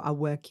if you are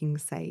working,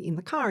 say, in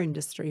the car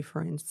industry,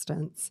 for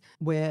instance,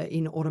 where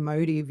in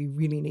automotive you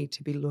really need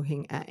to be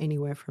looking at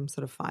anywhere from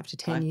sort of 5 to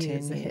 10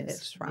 years ahead,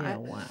 right? Yeah,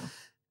 wow.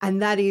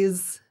 And that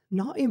is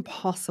not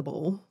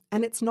impossible,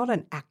 and it's not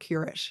an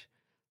accurate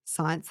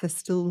science. There's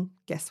still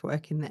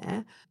guesswork in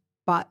there,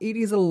 but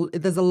there's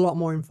a lot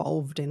more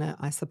involved in it,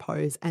 I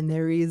suppose, and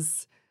there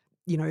is,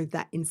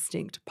 that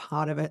instinct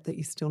part of it that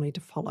you still need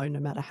to follow no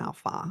matter how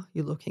far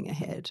you're looking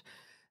ahead.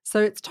 So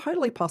it's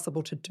totally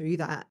possible to do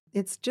that.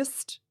 It's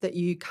just that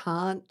you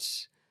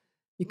can't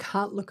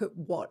look at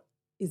what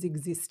is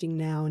existing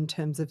now in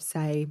terms of,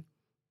 say,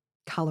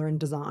 colour and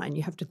design.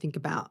 You have to think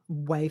about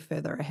way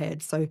further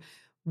ahead. So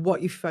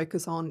what you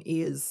focus on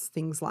is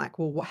things like,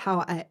 well,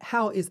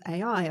 how is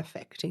AI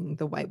affecting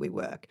the way we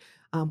work?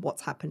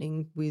 What's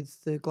happening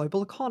with the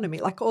global economy?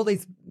 Like all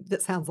these,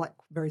 that sounds like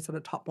very sort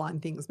of top line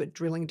things, but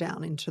drilling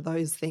down into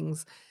those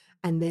things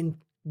and then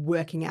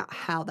working out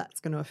how that's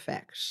going to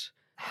affect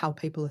how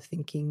people are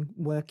thinking,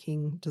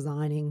 working,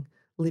 designing,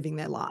 living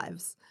their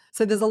lives.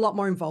 So there's a lot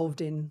more involved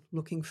in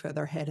looking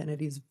further ahead, and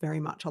it is very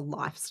much a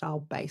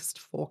lifestyle-based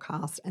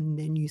forecast. And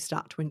then you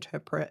start to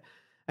interpret,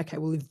 okay,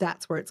 well, if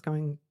that's where it's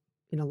going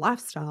in a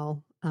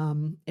lifestyle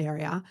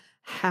area,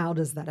 how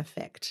does that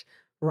affect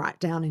right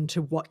down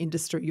into what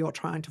industry you're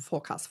trying to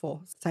forecast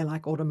for, say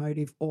like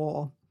automotive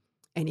or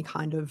any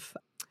kind of,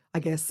 I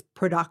guess,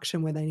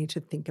 production where they need to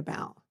think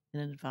about in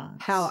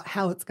advance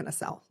how it's going to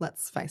sell.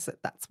 Let's face it,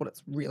 that's what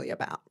it's really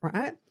about,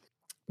 right?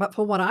 But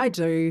for what I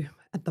do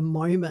at the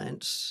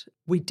moment,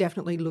 we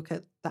definitely look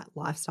at that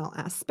lifestyle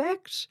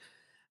aspect.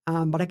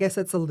 But I guess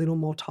it's a little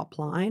more top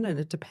line, and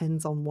it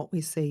depends on what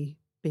we see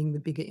being the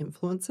bigger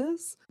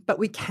influences. But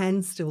we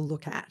can still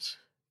look at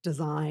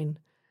design,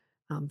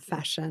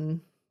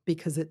 fashion,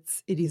 because it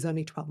is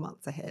only 12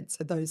 months ahead.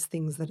 So those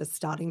things that are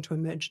starting to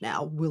emerge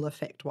now will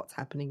affect what's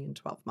happening in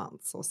 12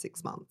 months or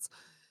 6 months.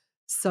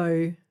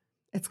 So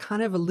it's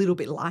kind of a little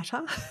bit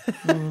lighter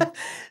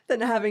than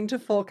having to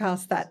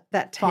forecast that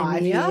 10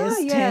 5 years.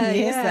 years, 10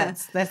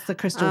 years. That's the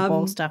crystal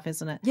ball stuff,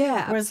 isn't it?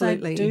 Yeah, Whereas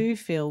absolutely. I do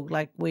feel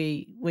like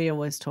we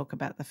always talk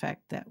about the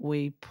fact that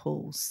we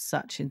pull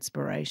such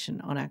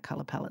inspiration on our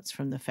colour palettes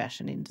from the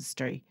fashion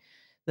industry.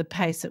 The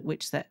pace at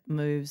which that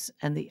moves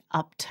and the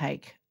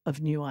uptake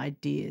of new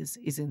ideas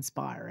is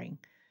inspiring.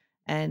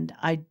 And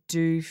I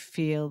do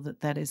feel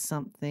that is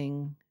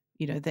something,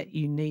 that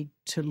you need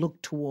to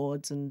look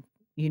towards, and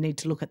you need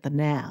to look at the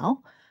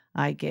now,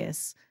 I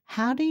guess.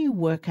 How do you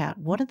work out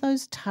what are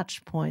those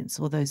touch points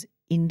or those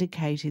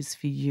indicators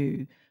for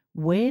you?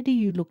 Where do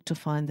you look to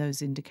find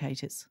those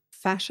indicators?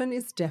 Fashion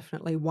is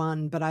definitely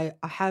one, but I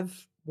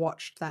have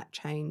watched that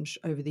change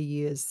over the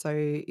years. So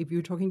if you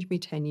were talking to me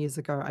 10 years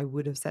ago, I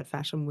would have said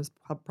fashion was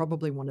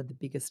probably one of the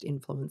biggest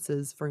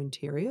influences for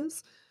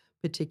interiors,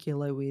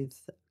 particularly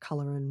with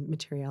colour and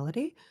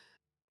materiality.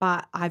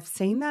 But I've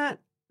seen that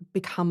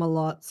become a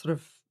lot sort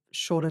of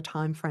shorter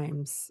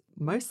timeframes,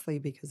 mostly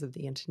because of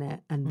the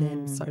internet and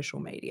then social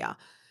media.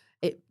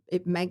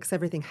 It makes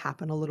everything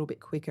happen a little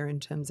bit quicker in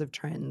terms of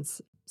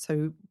trends.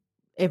 So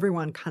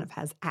everyone kind of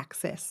has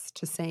access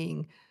to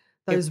seeing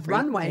those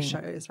runway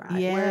shows, right?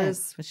 Yeah,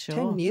 whereas for sure.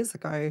 10 years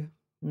ago,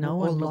 no or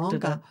one looked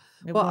longer, at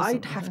it. Well,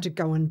 I'd have to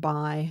go and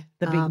buy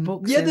the big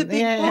books. Yeah, the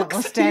big books.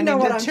 Or stand you know in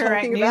what the I'm Turak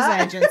talking News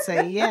about.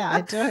 Agency. Yeah,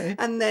 I do.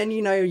 And then,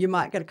 you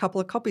might get a couple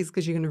of copies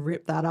because you're going to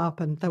rip that up,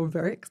 and they were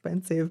very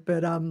expensive.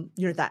 But,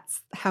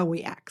 that's how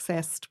we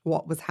accessed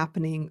what was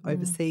happening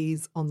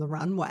overseas on the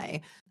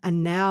runway.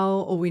 And now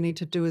all we need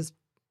to do is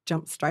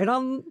jump straight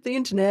on the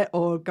internet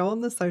or go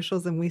on the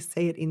socials and we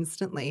see it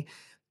instantly.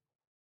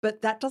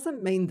 But that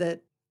doesn't mean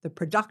that the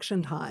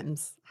production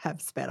times have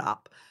sped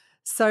up.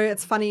 So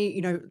it's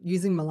funny,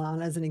 using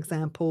Milan as an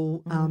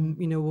example,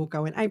 we'll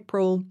go in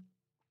April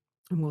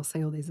and we'll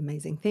see all these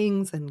amazing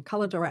things and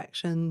colour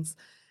directions,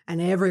 and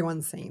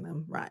everyone's seeing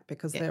them, right?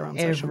 Because they're on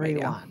social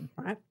media,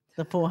 right?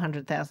 The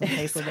 400,000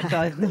 people that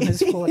go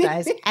those 4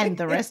 days and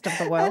the rest of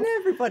the world. And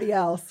everybody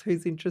else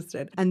who's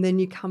interested. And then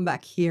you come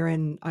back here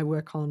and I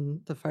work on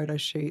the photo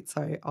shoot.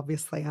 So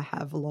obviously I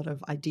have a lot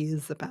of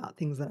ideas about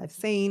things that I've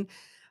seen,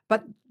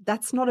 but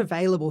that's not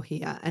available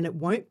here, and it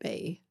won't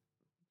be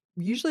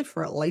usually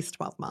for at least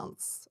 12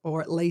 months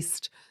or at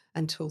least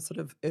until sort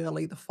of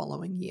early the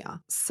following year.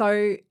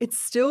 So it's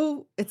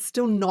still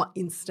not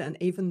instant,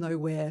 even though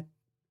we're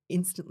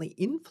instantly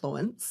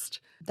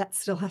influenced. That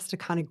still has to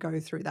kind of go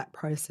through that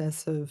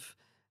process of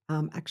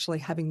actually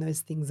having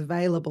those things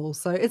available.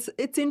 So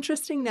it's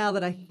interesting now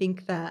that I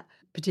think that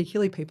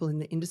particularly people in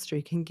the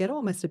industry can get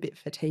almost a bit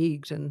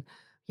fatigued and,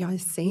 I've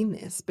seen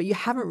this, but you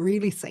haven't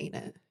really seen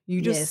it.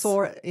 You just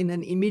saw it in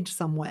an image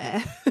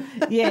somewhere.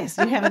 Yes,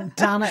 you haven't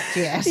done it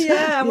yet.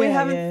 Yeah, we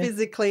haven't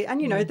physically.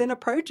 And, then a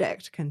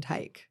project can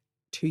take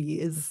 2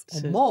 years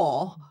or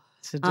more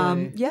to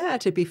do.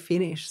 To be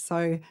finished.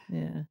 So,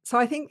 so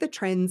I think the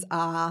trends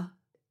are,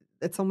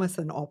 it's almost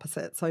an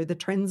opposite. So the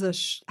trends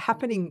are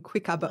happening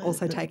quicker but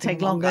also taking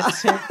longer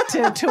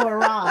to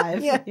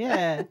arrive.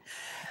 Yeah.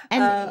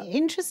 And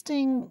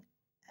interesting,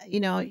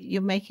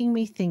 you're making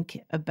me think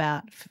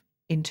about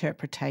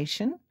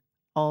interpretation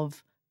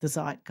of the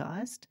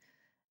zeitgeist.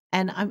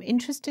 And I'm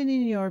interested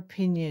in your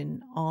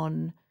opinion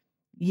on,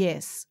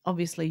 yes,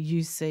 obviously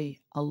you see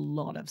a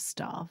lot of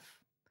stuff.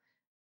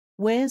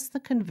 Where's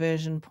the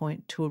conversion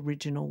point to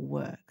original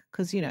work?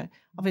 Because,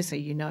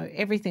 obviously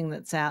everything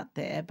that's out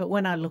there, but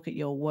when I look at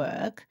your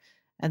work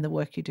and the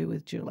work you do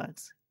with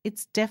Dulux,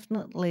 it's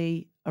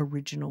definitely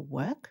original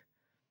work.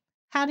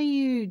 How do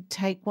you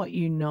take what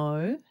you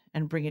know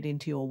and bring it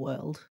into your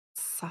world?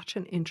 Such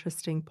an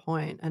interesting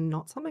point, and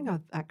not something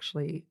I've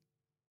actually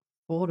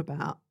thought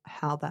about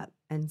how that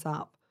ends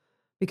up,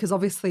 because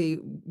obviously,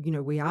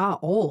 we are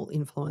all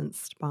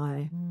influenced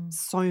by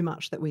so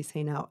much that we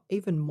see now,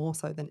 even more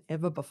so than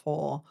ever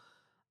before.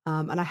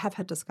 And I have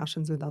had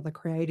discussions with other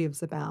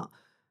creatives about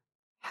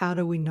how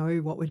do we know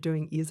what we're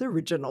doing is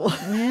original?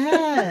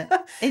 Yeah,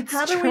 it's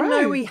how do true. we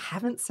know we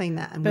haven't seen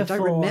that and Before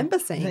we don't remember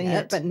seeing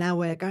it, but now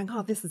we're going,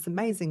 oh, this is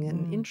amazing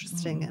and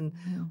interesting, and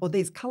or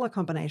these colour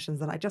combinations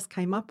that I just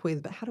came up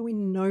with, but how do we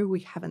know we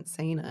haven't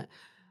seen it?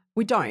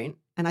 We don't,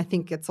 and I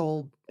think it's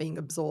all being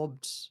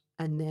absorbed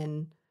and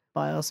then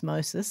by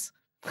osmosis.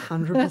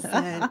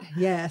 100%,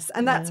 yes,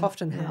 and that's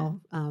often how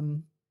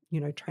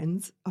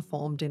trends are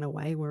formed in a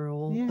way. We're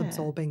all Yeah.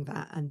 absorbing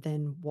that. And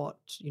then what,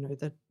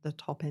 the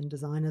top end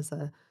designers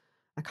are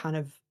kind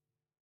of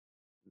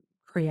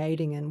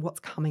creating, and what's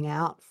coming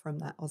out from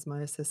that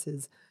osmosis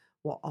is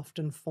what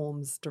often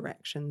forms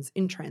directions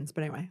in trends.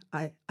 But anyway,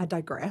 I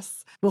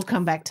digress. We'll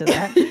come back to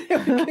that. We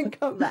can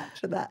come back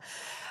to that.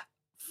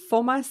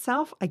 For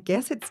myself, I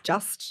guess it's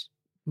just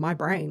my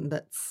brain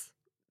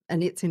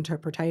and its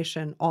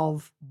interpretation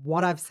of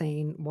what I've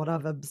seen, what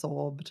I've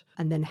absorbed,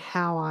 and then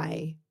how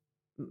I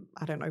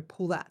don't know,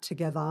 pull that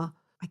together.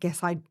 I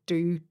guess I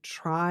do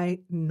try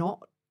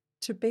not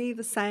to be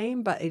the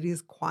same, but it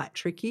is quite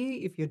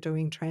tricky if you're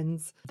doing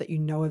trends that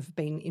have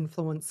been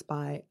influenced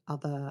by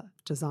other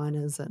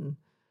designers and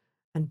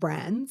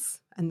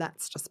brands, and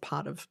that's just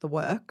part of the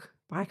work.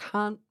 But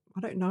I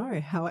don't know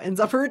how it ends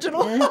up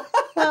original. Yeah.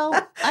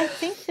 Well, I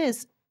think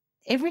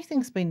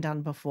everything's been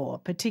done before,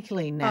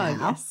 particularly now.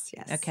 Oh,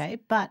 yes. Okay,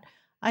 but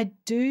I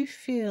do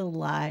feel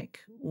like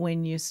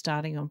when you're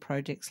starting on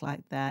projects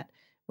like that,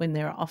 when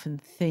there are often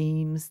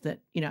themes that,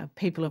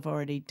 people have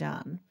already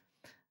done,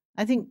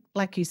 I think,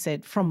 like you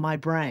said, from my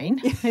brain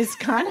is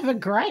kind of a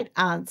great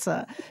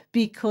answer,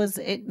 because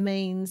it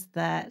means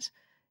that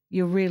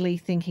you're really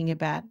thinking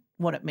about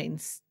what it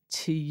means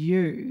to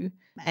you,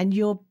 and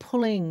you're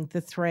pulling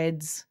the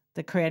threads,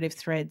 the creative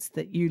threads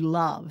that you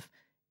love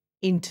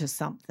into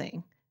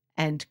something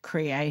and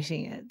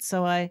creating it.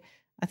 So I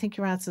think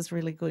your answer is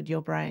really good,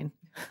 your brain.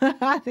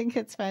 I think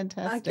it's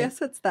fantastic. I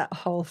guess it's that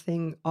whole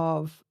thing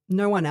of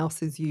no one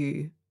else is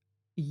you.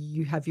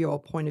 You have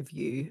your point of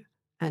view,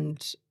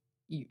 and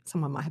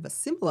someone might have a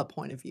similar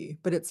point of view,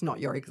 but it's not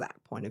your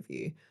exact point of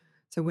view.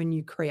 So when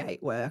you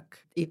create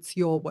work, it's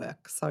your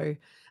work. So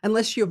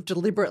unless you've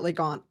deliberately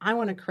gone, I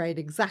want to create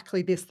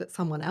exactly this that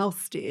someone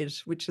else did,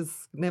 which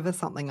is never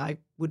something I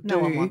would do. No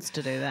one wants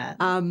to do that.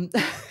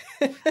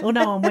 Well,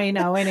 no one we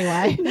know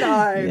anyway.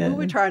 No, Yeah.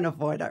 we try and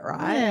avoid it,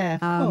 right? Yeah,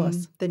 of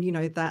course. Then,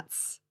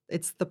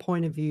 it's the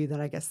point of view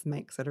that I guess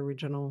makes it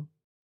original.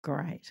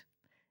 Great.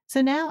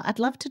 So now I'd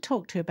love to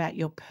talk to you about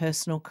your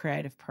personal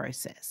creative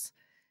process.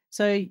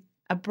 So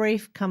a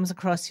brief comes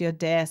across your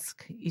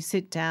desk, you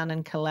sit down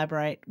and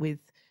collaborate with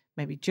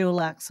maybe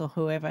Dulux or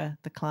whoever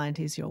the client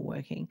is you're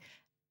working.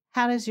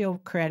 How does your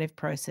creative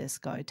process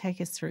go? Take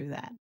us through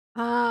that.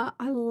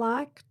 I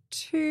like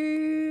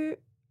to,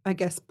 I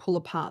guess, pull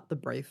apart the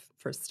brief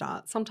for a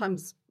start.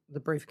 Sometimes the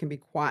brief can be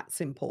quite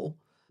simple.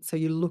 So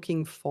you're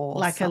looking for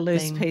like something. A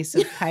loose piece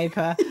of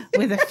paper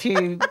with a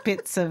few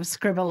bits of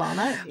scribble on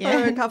it. Yeah.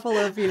 Or a couple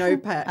of,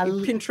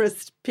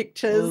 Pinterest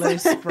pictures.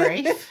 Loose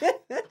brief.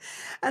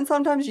 And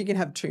sometimes you can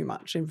have too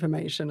much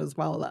information as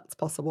well. That's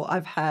possible.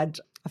 I've had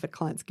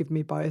clients give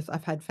me both.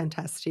 I've had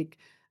fantastic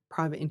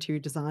private interior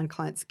design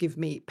clients give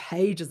me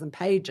pages and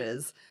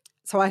pages,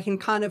 so I can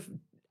kind of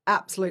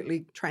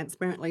absolutely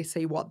transparently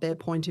see what their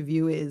point of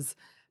view is.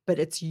 But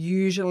it's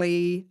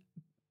usually,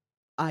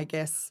 I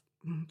guess,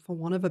 for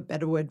want of a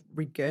better word,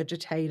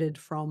 regurgitated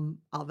from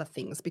other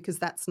things, because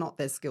that's not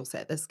their skill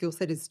set. Their skill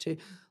set is to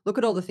look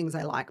at all the things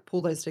they like,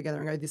 pull those together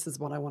and go, this is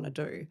what I want to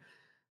do.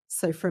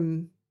 So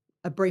from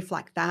a brief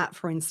like that,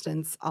 for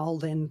instance, I'll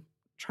then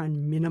try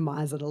and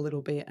minimize it a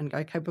little bit and go,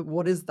 okay, but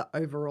what is the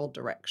overall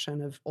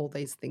direction of all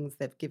these things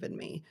they've given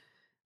me?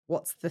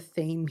 What's the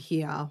theme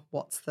here?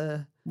 What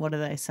are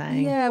they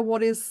saying? Yeah,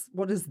 what is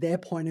their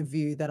point of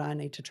view that I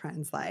need to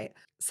translate?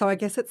 So I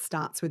guess it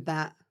starts with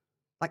that.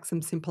 Like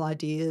some simple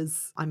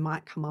ideas. I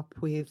might come up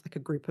with like a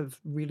group of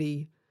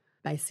really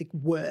basic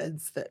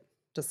words that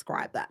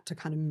describe that to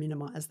kind of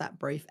minimize that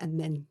brief, and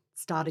then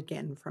start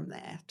again from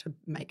there to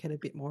make it a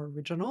bit more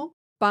original.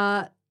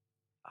 But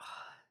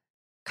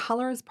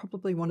color is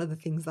probably one of the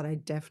things that I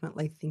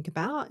definitely think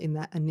about in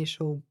that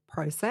initial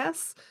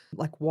process.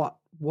 Like what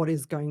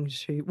colors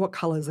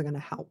are going to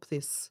help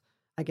this,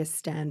 I guess,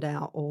 stand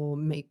out or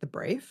meet the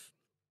brief.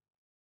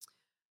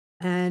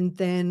 And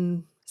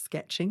then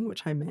sketching,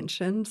 which I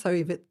mentioned.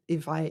 So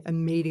if I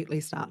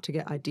immediately start to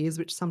get ideas,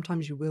 which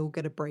sometimes you will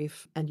get a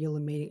brief and you'll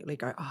immediately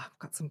go, oh, I've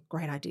got some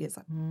great ideas.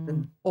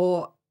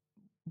 Or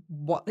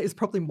what is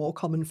probably more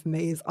common for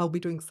me is I'll be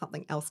doing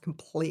something else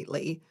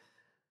completely,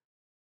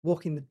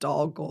 walking the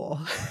dog or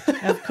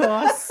of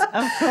course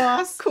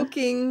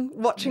cooking,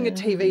 watching a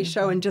TV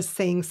show and just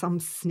seeing some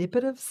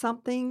snippet of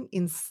something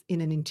in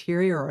an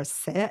interior or a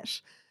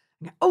set.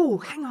 And go, oh,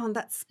 hang on,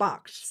 that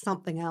sparked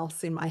something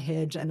else in my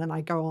head. And then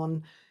I go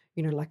on,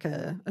 like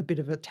a bit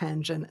of a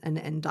tangent and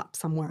end up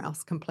somewhere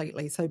else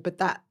completely. So, but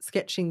that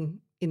sketching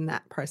in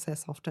that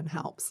process often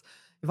helps.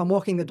 If I'm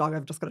walking the dog,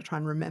 I've just got to try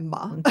and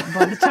remember.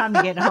 By the time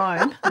you get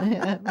home.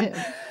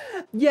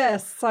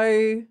 Yes.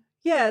 So,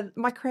 yeah,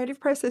 my creative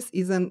process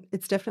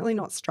it's definitely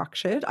not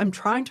structured. I'm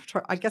trying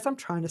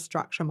to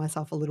structure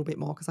myself a little bit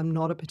more because I'm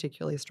not a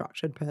particularly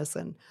structured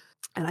person.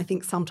 And I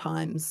think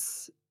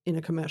sometimes in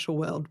a commercial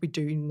world, we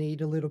do need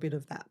a little bit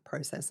of that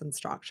process and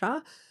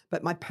structure.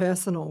 But my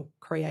personal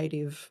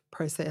creative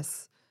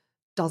process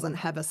doesn't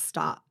have a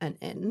start and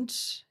end.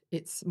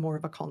 It's more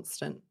of a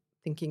constant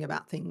thinking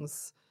about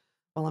things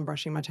while I'm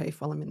brushing my teeth,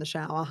 while I'm in the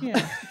shower.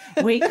 Yeah.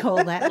 We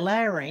call that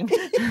layering.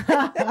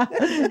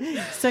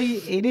 So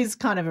it is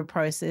kind of a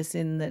process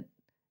in that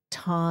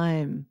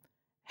time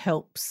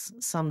helps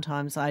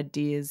sometimes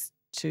ideas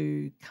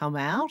to come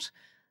out.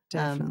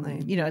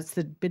 Definitely. It's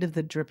the bit of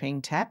the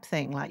dripping tap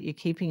thing, like you're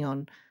keeping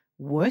on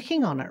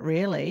working on it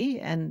really.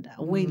 And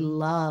we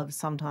love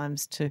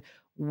sometimes to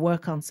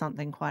work on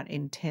something quite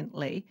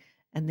intently.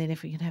 And then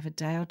if we can have a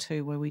day or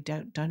two where we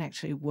don't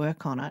actually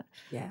work on it,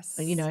 Yes.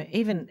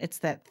 even it's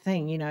that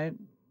thing,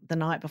 the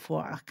night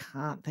before, I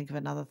can't think of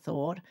another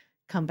thought.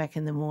 Come back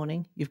in the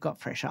morning, you've got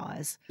fresh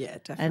eyes. Yeah,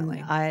 definitely.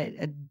 And I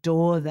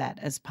adore that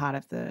as part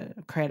of the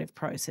creative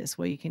process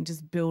where you can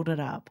just build it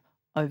up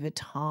over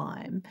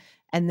time.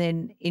 And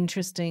then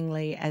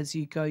interestingly, as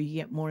you go, you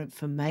get more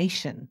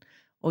information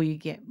or you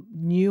get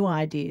new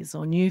ideas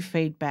or new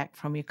feedback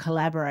from your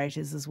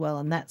collaborators as well.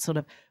 And that sort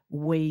of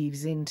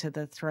weaves into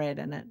the thread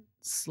and it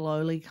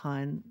slowly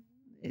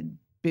it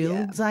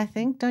builds, I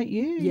think, don't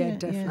you? Yeah,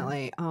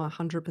 definitely.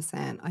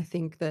 100%. I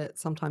think that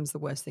sometimes the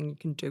worst thing you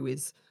can do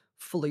is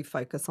fully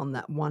focus on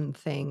that one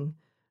thing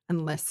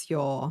unless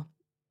you're,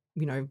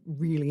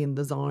 really in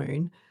the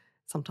zone.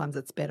 Sometimes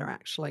it's better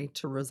actually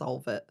to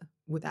resolve it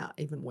without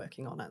even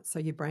working on it. So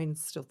your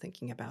brain's still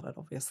thinking about it,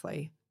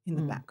 obviously, in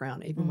the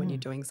background, even when you're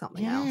doing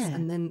something else.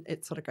 And then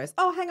it sort of goes,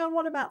 oh, hang on,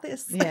 what about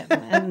this? Yeah,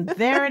 and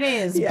there it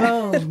is.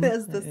 Boom.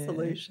 There's the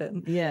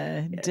solution.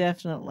 Yeah,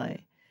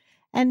 definitely.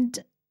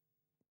 And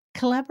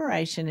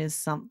collaboration is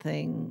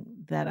something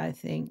that I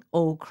think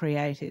all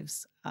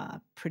creatives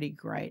are pretty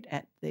great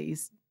at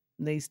these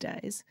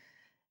days.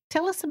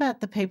 Tell us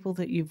about the people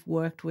that you've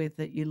worked with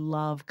that you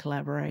love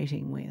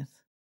collaborating with.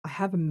 I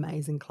have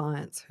amazing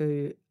clients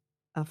who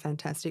are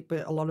fantastic,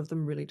 but a lot of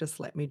them really just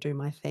let me do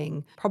my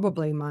thing.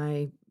 Probably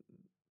my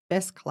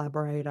best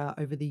collaborator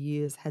over the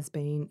years has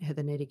been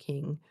Heather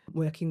King.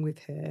 Working with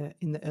her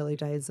in the early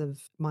days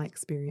of my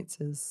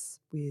experiences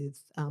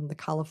with the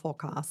colour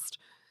forecast,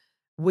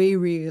 we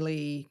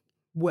really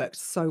worked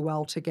so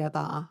well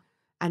together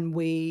and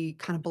we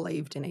kind of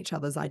believed in each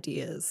other's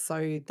ideas.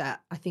 So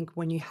that I think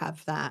when you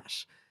have that,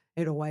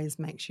 it always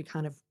makes you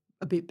kind of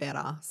a bit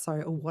better. So,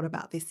 what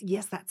about this?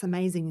 Yes, that's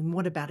amazing. And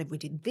what about if we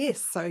did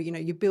this? So,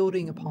 you're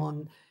building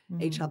upon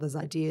each other's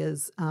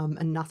ideas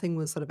and nothing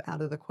was sort of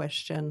out of the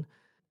question.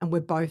 And we're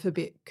both a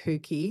bit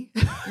kooky.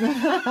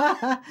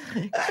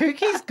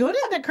 Kooky's good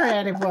in the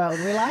creative world.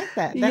 We like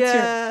that.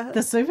 That's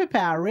the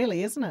superpower,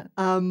 really, isn't it?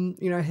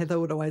 Heather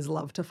would always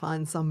love to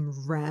find some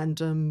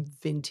random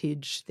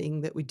vintage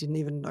thing that we didn't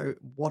even know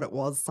what it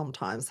was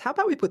sometimes. How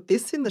about we put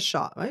this in the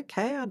shot?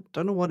 Okay, I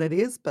don't know what it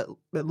is, but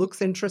it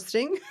looks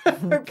interesting.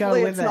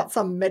 Hopefully it's not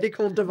some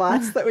medical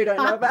device that we don't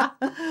know about.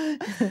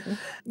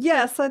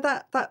 So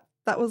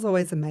that was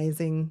always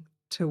amazing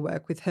to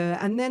work with her.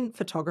 And then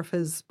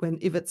photographers,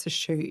 if it's a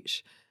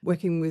shoot,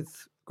 working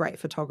with great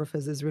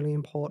photographers is really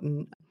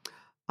important.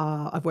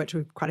 I've worked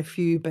with quite a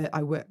few, but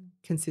I work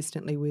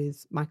consistently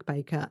with Mike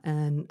Baker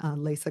and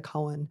Lisa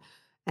Cohen.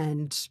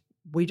 And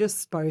we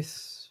just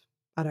both,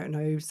 I don't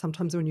know,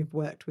 sometimes when you've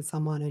worked with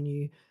someone and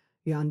you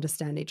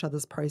understand each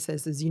other's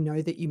processes, you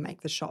know that you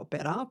make the shot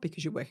better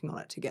because you're working on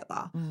it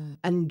together.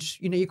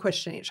 And, you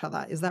question each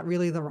other. Is that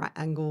really the right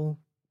angle?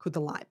 Could the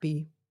light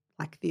be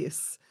like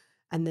this?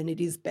 And then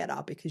it is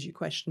better because you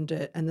questioned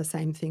it. And the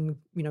same thing,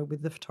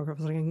 with the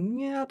photographers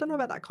going, I don't know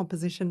about that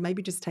composition.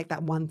 Maybe just take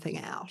that one thing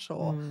out.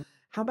 Or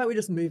how about we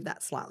just move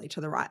that slightly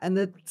to the right? And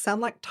they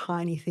sound like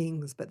tiny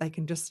things, but they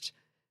can just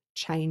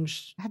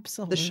change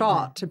the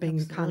shot to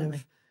being kind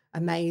of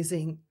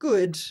amazing,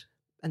 good.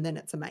 And then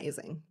it's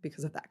amazing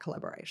because of that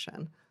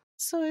collaboration.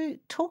 So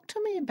talk to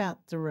me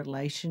about the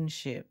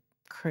relationship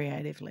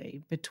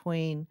creatively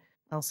between,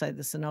 I'll say,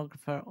 the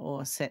scenographer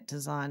or set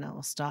designer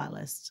or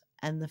stylist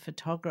and the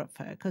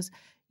photographer, because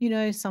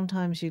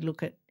sometimes you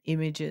look at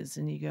images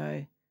and you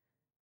go,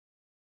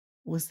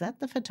 was that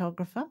the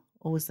photographer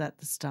or was that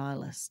the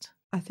stylist?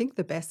 I think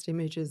the best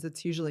images,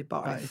 it's usually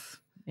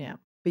both. Yeah.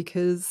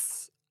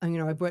 Because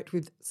I've worked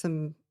with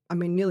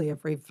nearly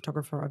every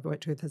photographer I've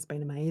worked with has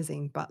been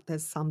amazing, but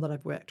there's some that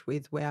I've worked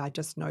with where I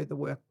just know the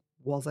work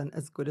wasn't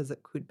as good as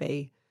it could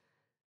be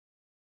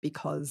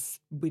because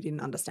we didn't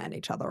understand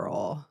each other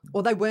or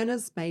they weren't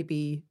as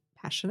maybe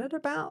passionate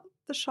about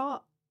the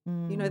shot.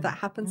 That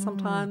happens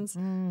sometimes.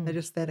 They're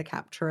just there to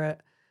capture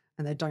it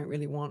and they don't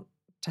really want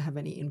to have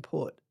any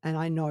input. And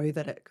I know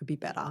that it could be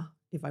better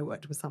if I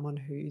worked with someone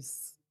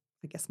who's,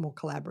 I guess, more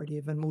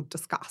collaborative and will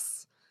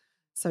discuss.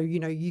 So,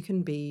 you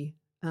can be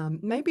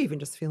maybe even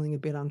just feeling a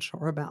bit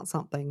unsure about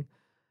something.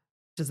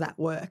 Does that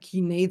work?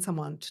 You need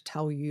someone to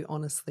tell you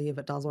honestly if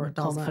it does or it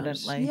doesn't.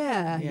 Confidently.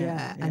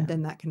 Yeah. And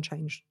then that can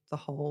change the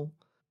whole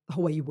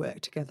way you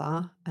work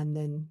together. And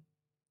then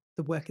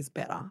the work is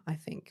better, I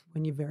think,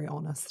 when you're very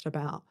honest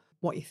about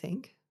what you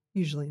think,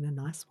 usually in a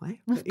nice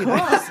way.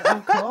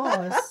 Of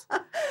course.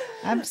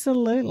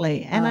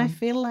 Absolutely. And I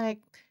feel like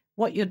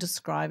what you're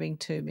describing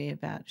to me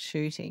about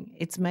shooting,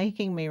 it's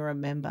making me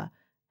remember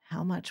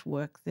how much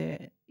work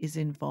there is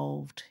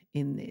involved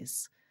in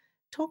this.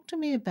 Talk to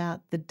me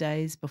about the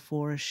days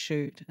before a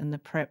shoot and the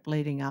prep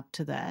leading up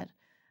to that.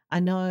 I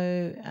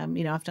know,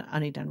 I've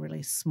only done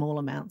really small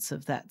amounts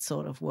of that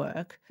sort of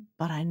work,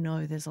 but I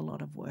know there's a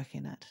lot of work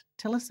in it.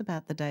 Tell us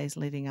about the days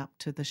leading up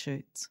to the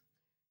shoots.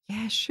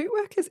 Yeah, shoot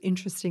work is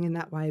interesting in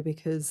that way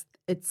because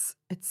it's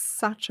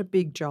such a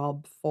big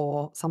job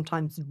for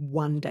sometimes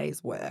one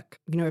day's work.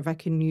 If I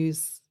can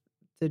use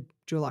the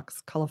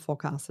Dulux color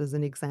forecast as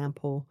an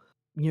example,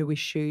 we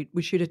shoot a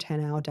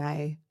 10-hour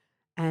day,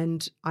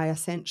 and I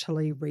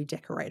essentially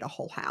redecorate a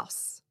whole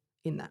house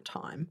in that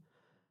time.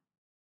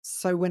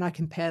 So when I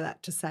compare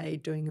that to, say,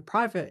 doing a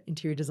private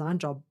interior design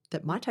job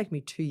that might take me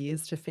 2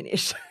 years to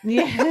finish,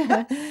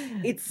 Yeah,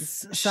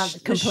 it's something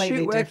the completely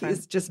shoot work different.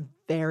 is just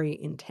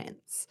very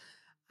intense.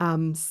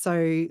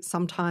 So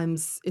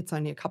sometimes it's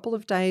only a couple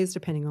of days,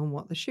 depending on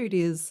what the shoot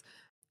is,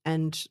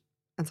 and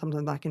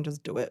sometimes I can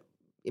just do it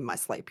in my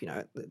sleep.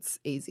 It's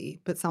easy.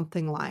 But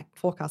something like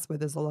forecast, where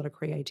there's a lot of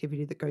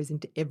creativity that goes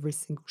into every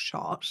single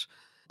shot,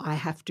 I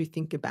have to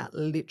think about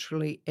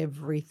literally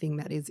everything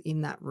that is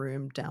in that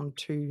room, down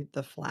to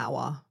the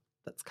flower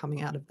that's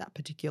coming out of that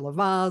particular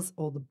vase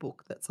or the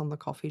book that's on the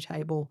coffee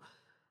table.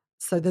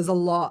 So there's a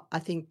lot. I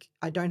think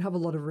I don't have a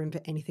lot of room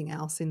for anything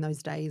else in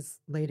those days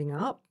leading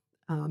up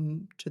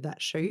to that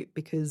shoot,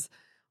 because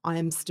I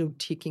am still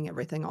ticking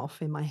everything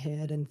off in my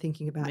head and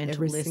thinking about Mental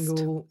every list.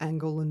 single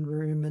angle and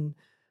room, and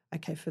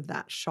okay, for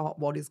that shot,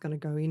 what is going to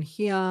go in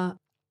here?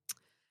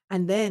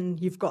 And then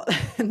you've got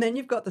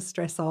the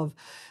stress of,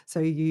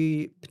 so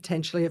you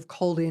potentially have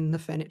called in the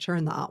furniture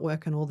and the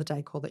artwork and all the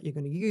decor that you're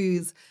going to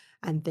use.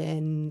 And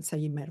then, so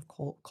you might have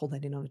called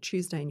that in on a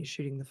Tuesday and you're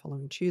shooting the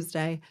following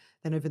Tuesday.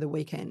 Then over the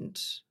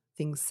weekend,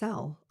 things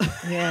sell.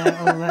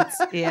 Yeah,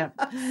 yeah.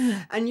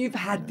 And you've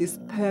had this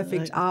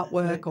perfect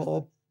artwork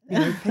or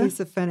piece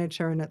of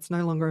furniture, and it's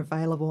no longer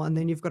available. And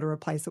then you've got to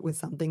replace it with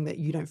something that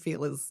you don't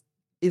feel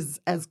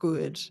is as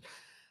good.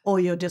 Or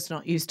you're just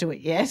not used to it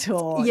yet,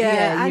 or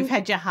and you've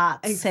had your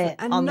heart set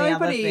and on the other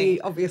nobody thing.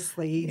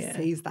 obviously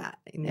sees that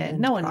in the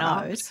end no one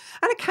product. knows.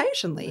 And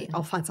occasionally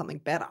I'll find something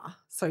better.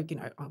 So,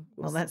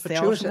 well, that's the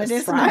ultimate,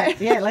 isn't it?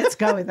 Yeah, let's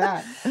go with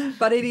that.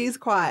 But it is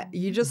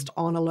you're just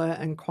on alert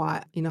and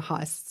quite in a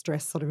high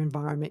stress sort of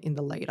environment in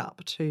the lead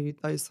up to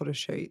those sort of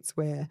shoots,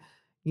 where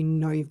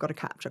you've got to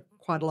capture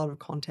quite a lot of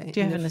content. Do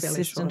you have an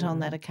assistant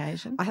on that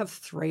occasion? I have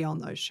 3 on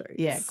those shoots.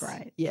 Yeah,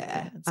 great.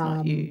 Yeah. It's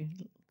not you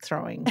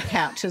throwing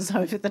couches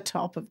over the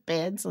top of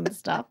beds and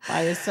stuff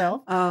by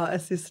yourself.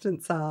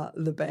 Assistants are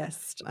the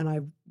best. And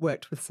I've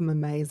worked with some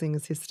amazing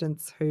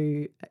assistants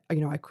who,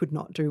 I could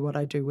not do what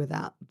I do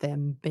without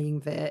them being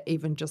there,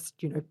 even just,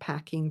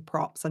 packing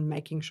props and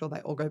making sure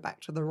they all go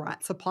back to the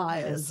right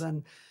suppliers. Yes.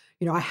 And,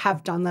 I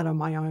have done that on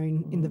my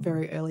own in the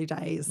very early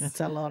days.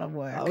 It's a lot of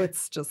work. Oh,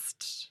 it's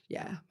just,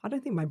 I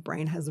don't think my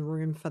brain has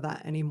room for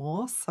that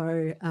anymore.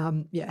 So,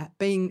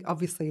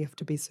 obviously you have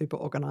to be super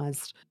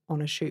organised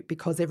on a shoot,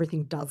 because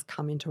everything does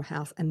come into a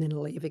house and then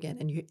leave again,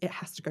 and it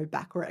has to go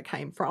back where it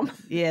came from.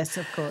 Yes,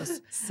 of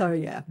course. So,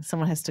 yeah.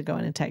 Someone has to go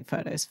in and take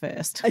photos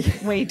first.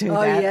 We do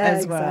that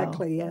as well.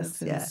 Exactly, yes.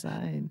 That's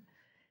insane.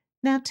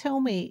 Now tell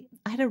me,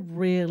 I had a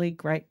really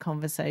great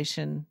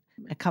conversation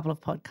a couple of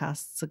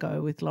podcasts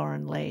ago with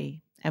Lauren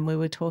Lee, and we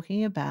were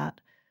talking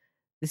about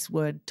this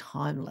word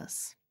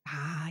timeless.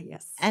 Ah,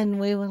 yes.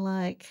 And we were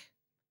like,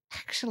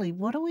 actually,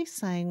 what are we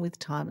saying with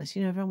timeless?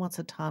 Everyone wants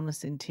a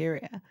timeless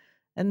interior.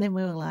 And then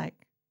we were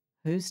like,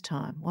 whose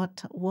time?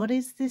 What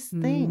is this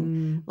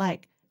thing?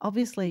 Like,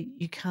 obviously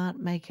you can't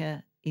make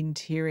a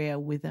interior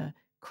with a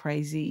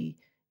crazy,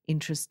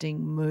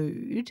 interesting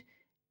mood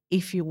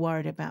if you're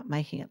worried about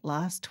making it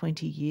last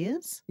 20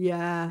 years.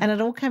 Yeah. And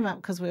it all came up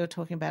because we were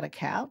talking about a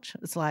couch.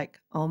 It's like,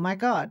 oh my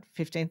God,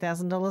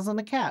 $15,000 on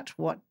a couch.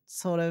 What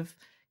sort of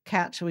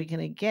couch are we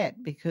going to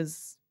get?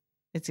 Because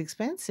it's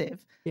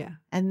expensive. Yeah.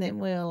 And then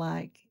we were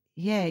like,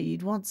 yeah,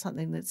 you'd want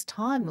something that's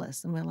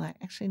timeless. And we're like,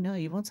 actually, no,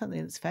 you want something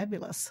that's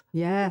fabulous.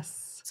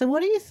 Yes. So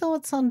what are your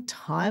thoughts on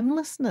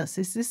timelessness?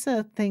 Is this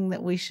a thing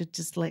that we should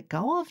just let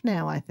go of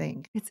now, I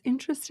think? It's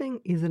interesting,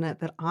 isn't it,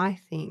 that I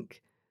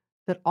think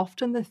that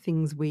often the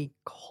things we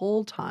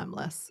call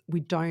timeless, we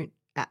don't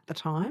at the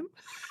time.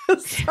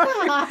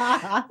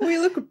 So we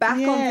look back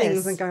on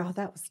things and go, oh,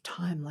 that was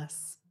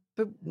timeless.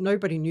 But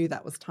nobody knew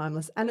that was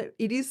timeless. And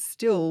it is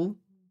still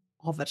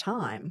of a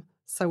time.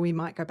 So we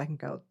might go back and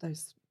go,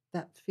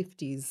 that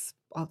 50s,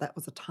 oh, that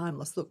was a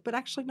timeless look. But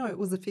actually, no, it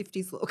was a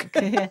 50s look.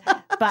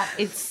 But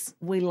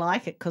we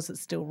like it because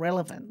it's still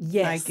relevant,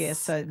 I guess.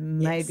 So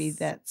maybe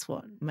that's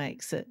what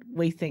makes it,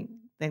 we think,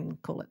 then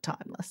call it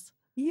timeless.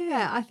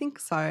 Yeah, I think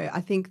so.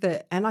 I think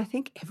that, and I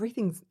think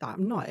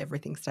not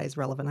everything stays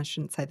relevant. I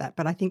shouldn't say that,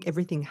 but I think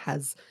everything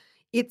has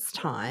its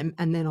time,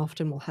 and then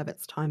often will have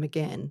its time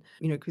again,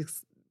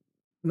 because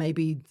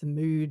maybe the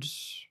mood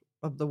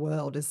of the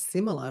world is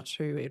similar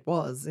to it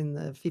was in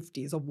the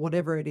 50s or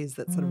whatever it is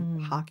that's sort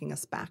of harking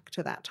us back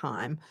to that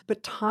time.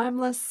 But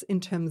timeless in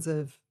terms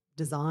of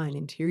design,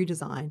 interior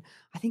design,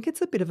 I think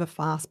it's a bit of a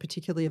farce,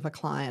 particularly of a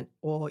client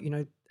or,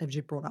 as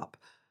you brought up,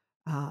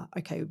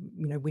 okay,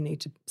 we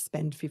need to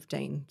spend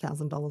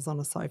 $15,000 on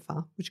a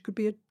sofa, which could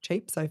be a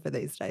cheap sofa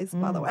these days,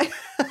 by the way.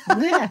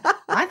 Yeah,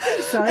 I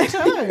think so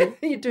too.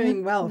 You're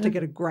doing well to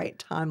get a great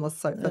timeless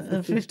sofa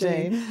for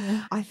 15.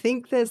 Yeah. I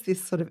think there's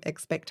this sort of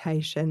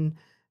expectation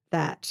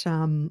that,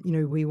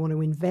 we want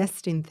to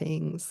invest in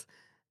things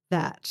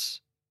that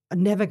are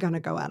never going to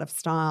go out of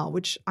style,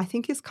 which I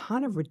think is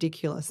kind of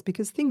ridiculous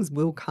because things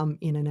will come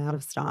in and out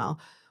of style.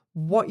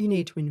 What you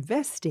need to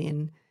invest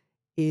in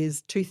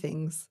is two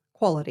things: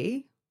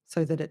 quality,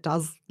 so that it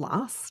does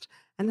last.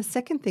 And the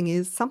second thing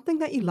is something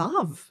that you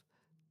love.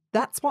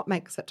 That's what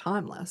makes it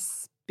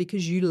timeless,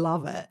 because you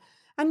love it.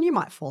 And you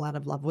might fall out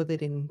of love with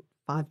it in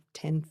 5,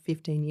 10,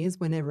 15 years,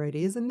 whenever it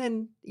is. And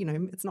then,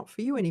 it's not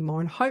for you anymore.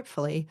 And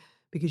hopefully,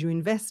 because you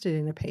invested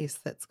in a piece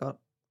that's got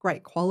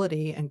great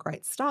quality and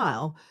great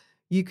style,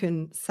 you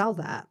can sell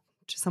that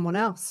to someone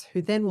else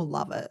who then will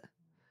love it.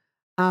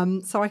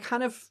 So I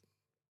kind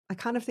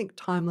of think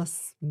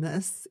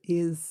timelessness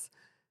is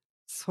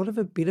sort of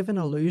a bit of an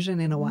illusion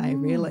in a way,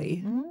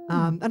 really.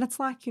 And it's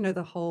like,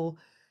 the whole,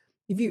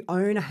 if you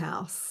own a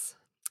house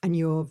and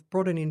you've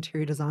brought an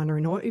interior designer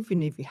in, or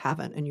even if you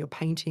haven't, and you're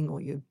painting or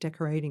you're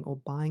decorating or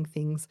buying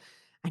things,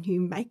 and you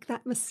make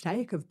that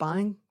mistake of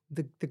buying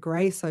the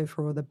grey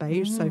sofa or the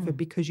beige sofa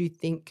because you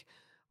think,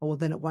 oh, well,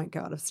 then it won't go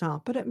out of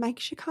style. But it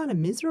makes you kind of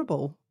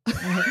miserable.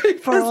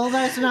 For all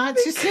those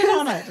nights you sit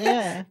on it,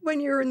 yeah. When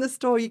you were in the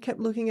store, you kept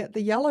looking at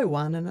the yellow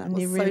one and it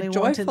was you so really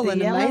wanted joyful the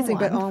and yellow amazing,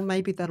 but one.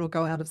 maybe that'll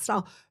go out of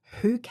style.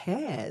 Who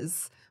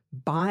cares?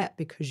 Buy it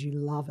because you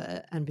love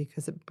it and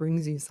because it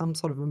brings you some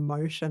sort of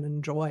emotion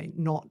and joy,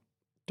 not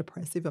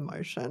depressive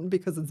emotion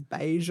because it's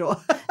beige or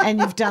and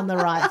you've done the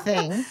right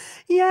thing.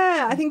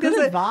 Yeah, I think Good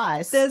there's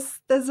advice.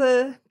 There's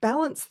a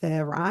balance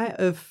there, right,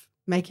 of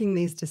making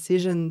these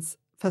decisions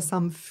for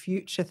some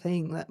future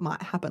thing that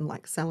might happen,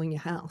 like selling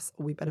your house.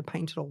 Or we better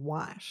paint it all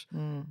white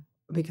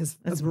because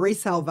of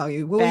resale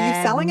value. Well, are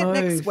you selling it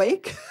next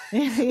week?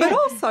 But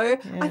also,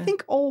 I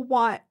think all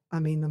white,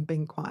 I'm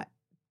being quite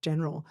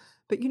general,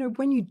 but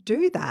when you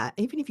do that,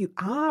 even if you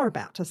are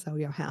about to sell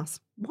your house,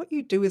 what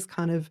you do is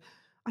kind of,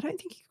 I don't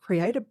think you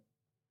create a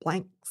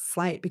blank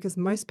slate, because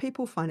most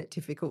people find it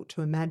difficult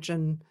to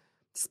imagine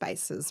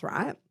spaces,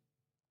 right?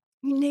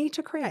 You need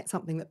to create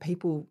something that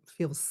people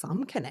feel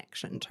some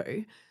connection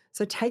to.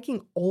 So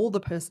taking all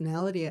the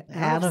personality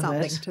out of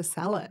something to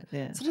sell it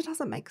sort of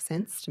doesn't make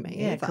sense to me.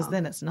 Yeah, because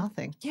then it's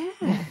nothing.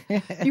 Yeah.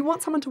 You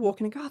want someone to walk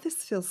in and go, oh, this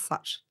feels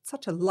such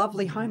a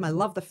lovely home. I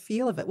love the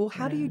feel of it. Well,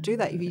 how do you do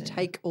that if you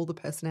take all the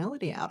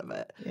personality out of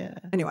it? Yeah.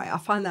 Anyway, I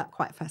find that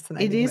quite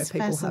fascinating. It is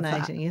where people fascinating,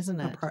 have that isn't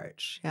it?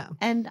 Approach, yeah.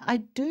 And I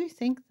do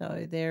think,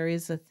 though, there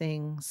is a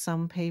thing,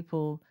 some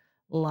people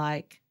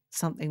like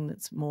something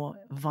that's more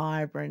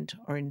vibrant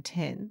or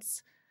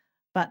intense.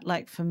 But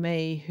like for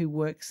me, who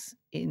works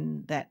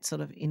in that sort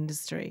of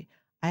industry,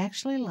 I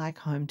actually like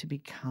home to be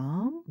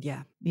calm.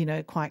 Yeah.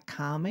 Quite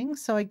calming.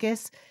 So I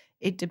guess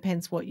it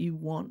depends what you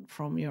want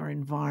from your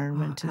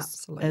environment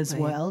as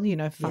well,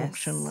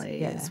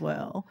 functionally as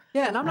well.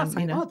 Yeah, and I'm not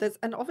saying,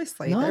 and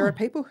obviously there are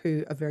people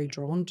who are very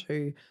drawn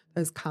to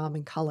those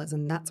calming colours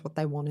and that's what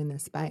they want in their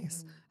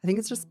space. I think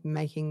it's just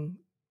making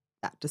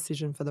that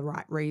decision for the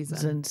right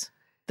reasons.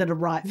 That are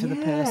right for the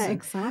person. Yeah,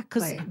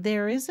 exactly. Because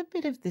there is a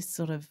bit of this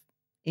sort of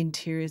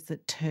interiors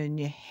that turn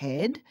your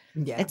head.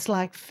 Yeah. It's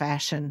like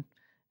fashion.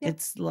 Yeah.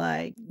 It's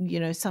like,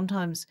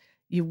 sometimes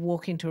you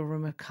walk into a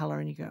room of colour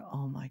and you go,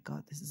 oh my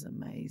God, this is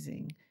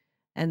amazing.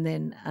 And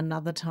then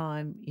another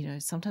time,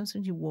 sometimes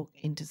when you walk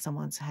into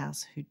someone's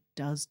house who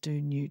does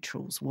do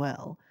neutrals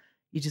well,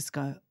 you just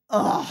go,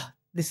 oh,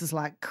 this is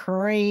like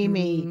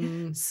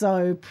creamy,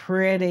 so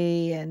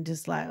pretty, and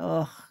just like,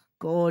 oh,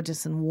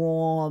 gorgeous and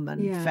warm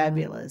and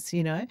fabulous,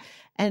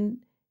 and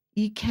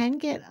you can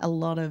get a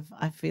lot of,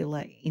 I feel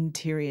like,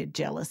 interior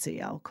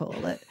jealousy, I'll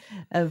call it,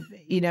 of,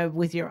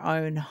 with your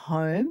own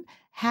home.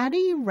 How do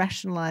you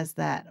rationalize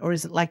that? Or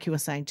is it like you were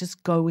saying,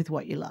 just go with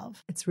what you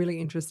love? It's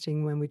really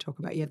interesting when we talk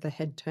about, the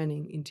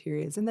head-turning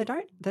interiors, and they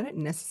don't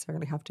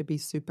necessarily have to be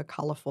super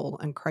colourful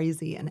and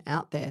crazy and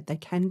out there. They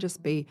can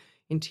just be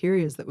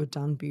interiors that were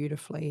done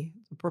beautifully.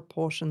 The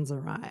proportions are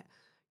right.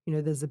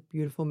 There's a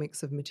beautiful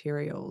mix of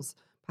materials.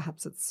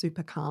 Perhaps it's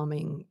super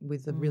calming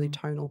with a really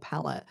tonal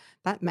palette.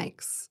 That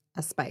makes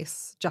a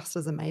space just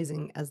as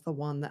amazing as the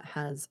one that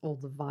has all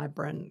the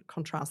vibrant,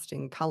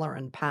 contrasting colour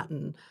and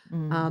pattern.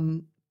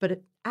 But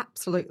it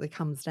absolutely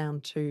comes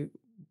down to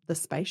the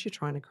space you're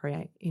trying to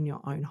create in your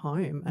own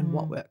home and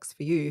what works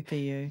for you.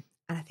 And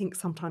I think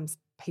sometimes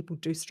people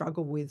do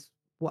struggle with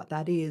what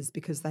that is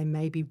because they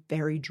may be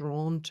very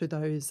drawn to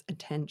those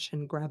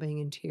attention-grabbing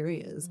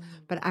interiors,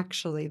 but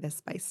actually their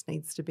space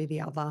needs to be the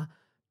other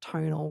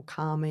tonal,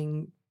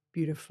 calming,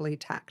 beautifully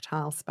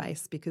tactile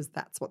space because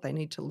that's what they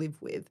need to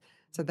live with.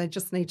 So they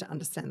just need to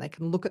understand they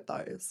can look at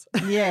those.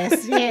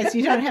 Yes, yes.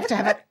 You don't have to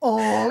have it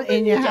all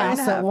in your house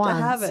at once.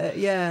 To have it,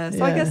 yeah.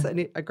 So I guess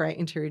a great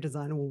interior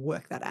designer will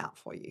work that out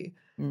for you.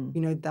 Mm.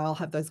 You know, they'll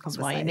have those That's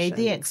conversations. why you need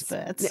the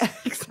experts. Yeah,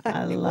 exactly.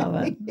 I love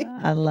it.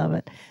 I love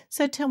it.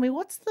 So tell me,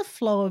 what's the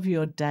flow of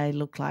your day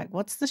look like?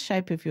 What's the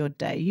shape of your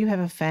day? You have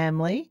a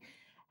family.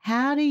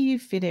 How do you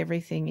fit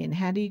everything in?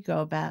 How do you go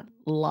about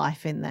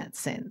life in that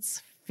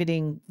sense,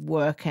 fitting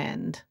work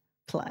and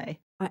play?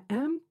 I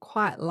am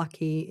quite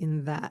lucky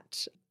in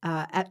that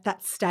at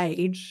that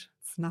stage,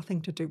 it's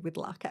nothing to do with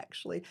luck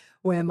actually,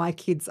 where my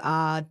kids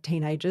are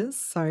teenagers.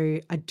 So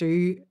I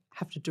do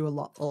have to do a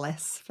lot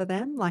less for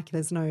them. Like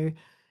there's no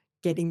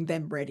getting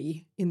them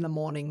ready in the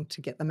morning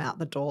to get them out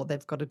the door.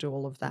 They've got to do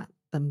all of that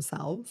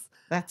themselves.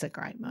 That's a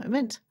great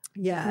moment.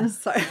 Yeah.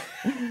 So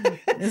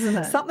isn't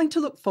it? Something to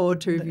look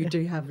forward to if you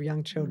do have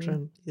young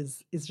children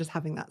is just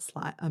having that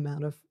slight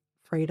amount of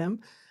freedom.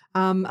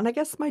 And I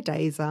guess my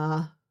days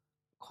are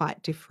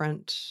quite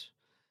different.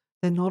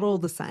 They're not all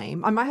the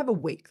same. I might have a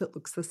week that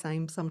looks the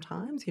same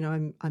sometimes. You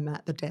know, I'm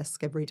at the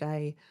desk every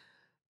day.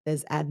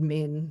 There's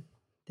admin,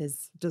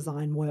 there's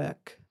design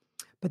work.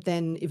 But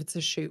then if it's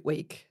a shoot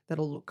week,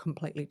 that'll look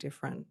completely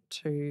different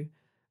to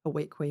a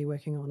week where you're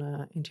working on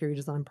an interior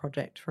design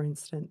project, for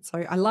instance.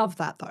 So I love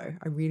that though.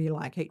 I really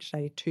like each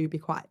day to be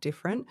quite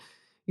different.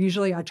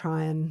 Usually I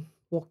try and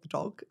walk the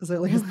dog as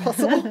early as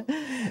possible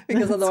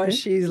because otherwise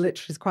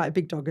she's quite a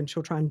big dog and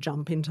she'll try and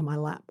jump into my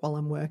lap while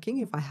I'm working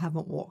if I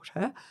haven't walked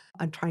her.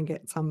 I try and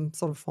get some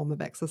sort of form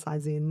of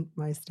exercise in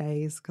most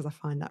days because I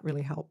find that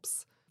really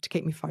helps to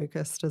keep me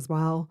focused as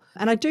well.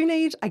 And I do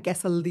need, I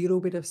guess, a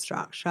little bit of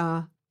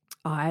structure.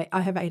 I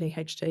have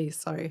ADHD,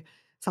 so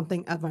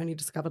something I've only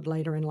discovered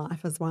later in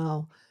life as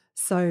well.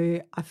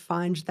 So I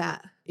find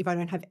that if I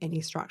don't have any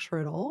structure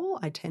at all,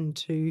 I tend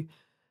to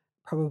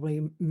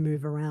probably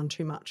move around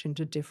too much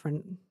into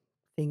different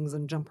things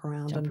and jump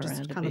around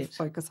just kind of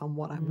focus on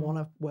what I want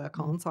to work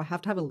on. So I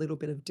have to have a little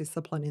bit of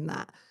discipline in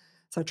that.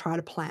 So I try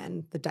to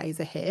plan the days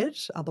ahead.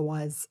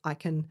 Otherwise, I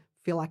can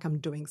feel like I'm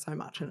doing so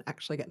much and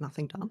actually get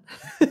nothing done.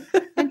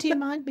 And do you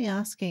mind me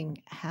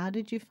asking, how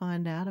did you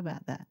find out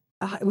about that?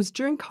 It was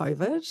during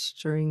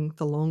COVID, during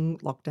the long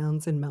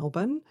lockdowns in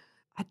Melbourne.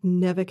 I'd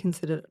never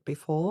considered it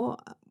before.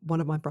 One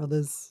of my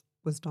brothers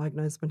was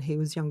diagnosed when he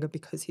was younger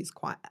because he's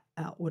quite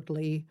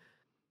outwardly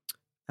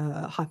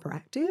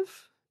hyperactive,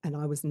 and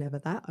I was never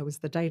that. I was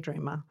the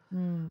daydreamer.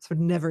 So it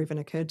never even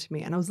occurred to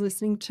me. And I was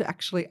listening to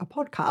actually a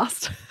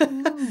podcast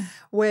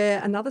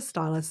where another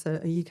stylist,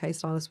 a UK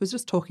stylist, was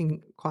just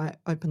talking quite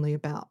openly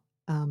about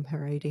her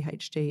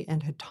ADHD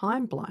and her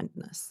time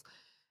blindness.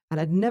 And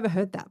I'd never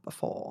heard that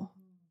before.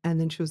 And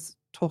then she was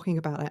talking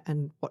about it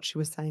and what she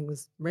was saying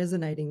was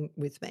resonating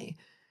with me.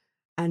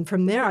 And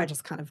from there, I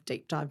just kind of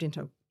deep dived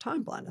into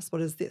time blindness.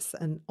 What is this?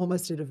 And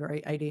almost did a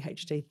very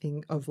ADHD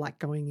thing of like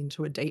going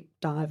into a deep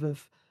dive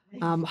of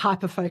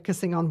hyper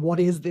focusing on what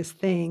is this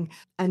thing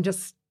and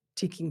just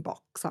ticking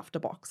box after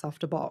box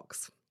after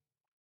box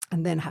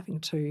and then having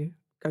to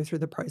go through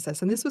the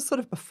process. And this was sort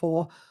of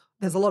before,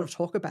 there's a lot of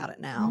talk about it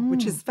now,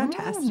 which is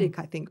fantastic,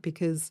 I think,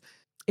 because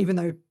even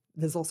though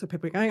there's also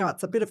people going, oh,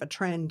 it's a bit of a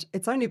trend,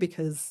 it's only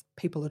because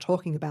people are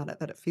talking about it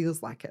that it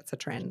feels like it's a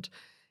trend.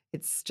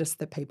 It's just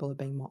that people are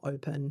being more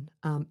open.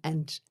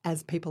 And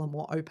as people are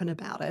more open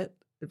about it,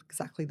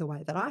 exactly the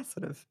way that I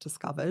sort of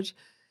discovered,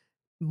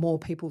 more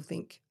people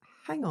think,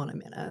 hang on a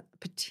minute,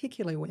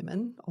 particularly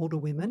women, older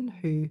women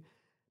who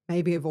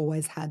maybe have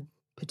always had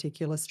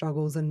particular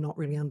struggles and not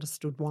really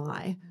understood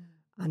why,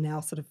 are now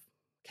sort of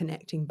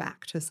connecting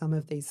back to some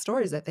of these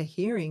stories that they're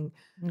hearing.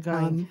 And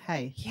going,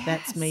 hey,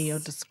 that's me you're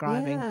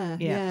describing.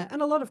 Yeah.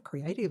 And a lot of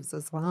creatives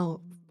as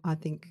well, I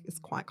think is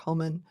quite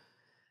common.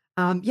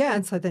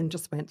 And so then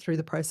just went through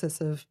the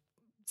process of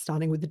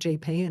starting with the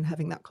GP and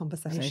having that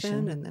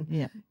conversation and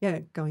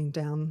then, going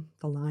down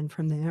the line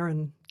from there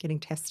and getting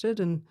tested.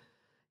 And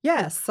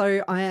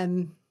so I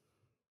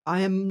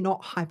am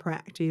not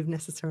hyperactive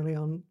necessarily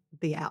on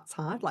the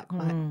outside, like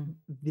quite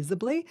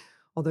visibly.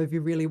 Although if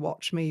you really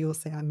watch me, you'll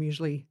see I'm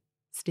usually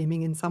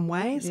stimming in some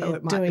way. So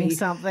it might doing be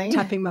something,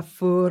 tapping my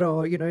foot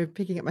or,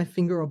 picking at my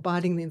finger or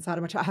biting the inside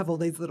of my chair. I have all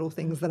these little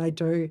things that I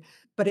do,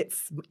 but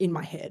it's in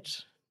my head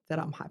that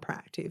I'm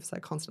hyperactive. So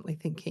constantly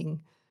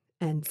thinking,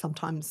 and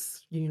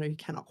sometimes, you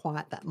cannot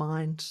quiet that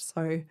mind.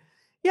 So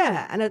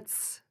and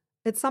it's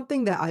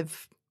something that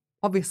I've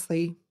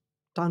obviously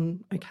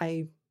done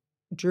okay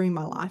during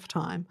my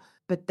lifetime,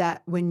 but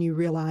that when you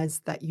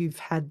realize that you've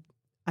had,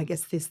 I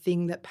guess, this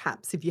thing that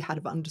perhaps if you had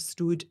have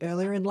understood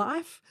earlier in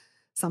life,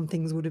 some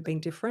things would have been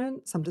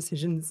different. Some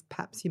decisions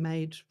perhaps you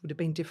made would have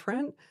been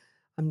different.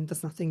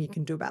 There's nothing you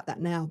can do about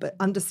that now, but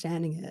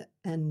understanding it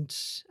and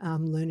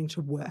learning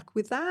to work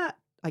with that,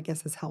 I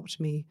guess, has helped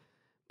me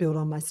build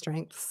on my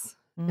strengths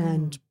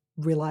and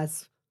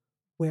realize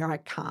where I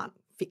can't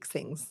fix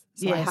things.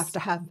 So I have to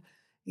have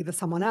either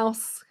someone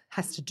else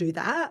has to do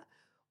that,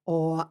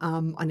 or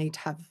I need to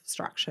have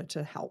structure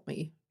to help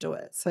me do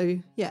it. So,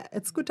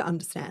 it's good to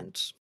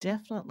understand.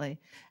 Definitely.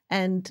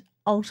 And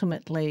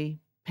ultimately,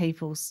 I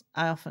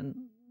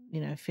often,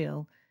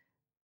 feel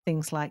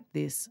things like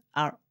this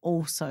are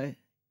also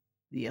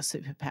your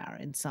superpower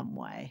in some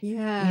way.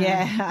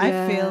 Yeah.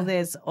 I feel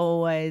there's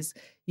always,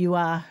 you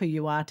are who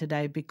you are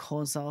today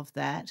because of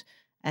that,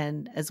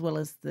 and as well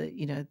as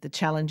the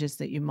challenges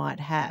that you might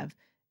have,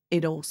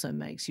 it also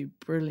makes you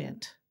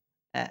brilliant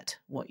at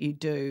what you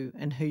do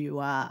and who you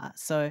are.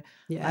 So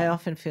I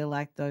often feel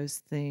like those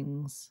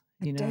things,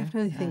 I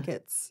definitely think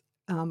it's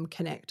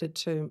connected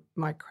to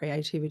my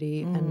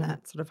creativity and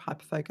that sort of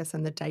hyper-focus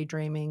and the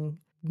daydreaming.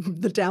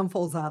 The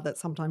downfalls are that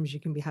sometimes you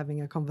can be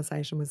having a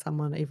conversation with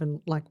someone,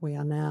 even like we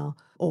are now,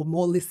 or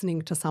more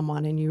listening to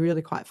someone, and you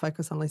really quite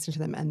focus on listening to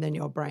them, and then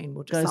your brain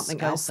will just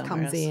something else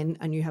comes in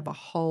and you have a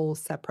whole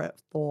separate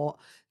thought,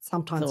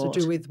 sometimes to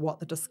do with what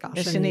the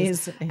discussion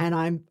is. And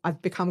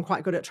I've become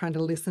quite good at trying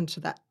to listen to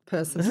that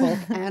person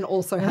talk and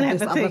also have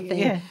this other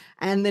thing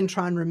and then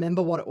try and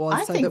remember what it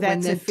was so that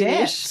when they're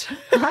finished.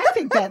 I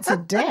think that's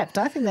adept.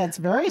 I think that's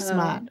very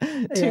smart.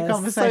 Two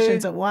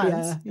conversations at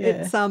once.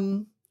 It's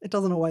it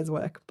doesn't always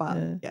work, but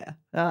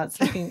Oh,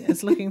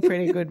 it's looking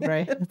pretty good,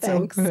 Bree. It's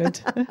all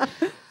good.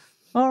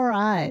 All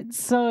right.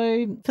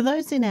 So for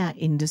those in our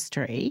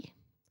industry,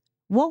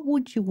 what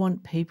would you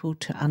want people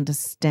to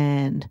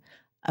understand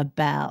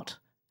about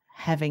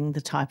having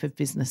the type of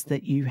business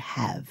that you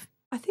have?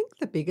 I think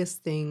the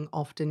biggest thing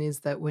often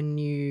is that when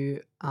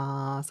you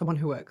are someone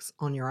who works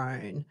on your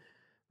own,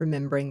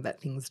 remembering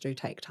that things do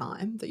take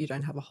time, that you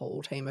don't have a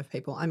whole team of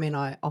people. I mean,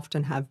 I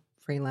often have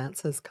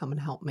freelancers come and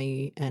help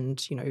me, and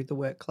the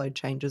workload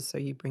changes, so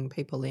you bring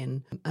people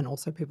in, and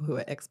also people who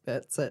are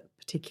experts at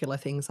particular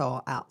things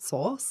or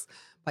outsource,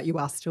 but you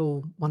are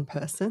still one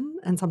person,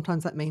 and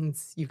sometimes that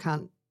means you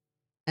can't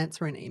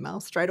answer an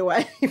email straight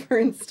away, for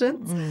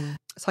instance.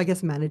 So I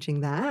guess managing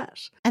that.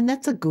 And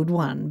that's a good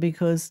one,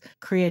 because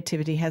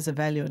creativity has a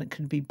value and it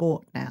can be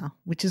bought now,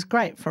 which is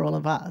great for all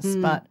of us,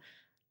 but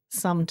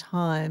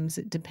sometimes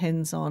it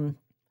depends on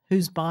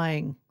who's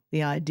buying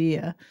the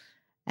idea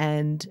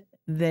and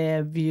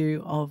their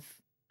view of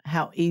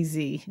how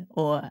easy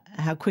or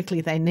how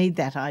quickly they need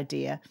that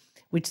idea,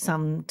 which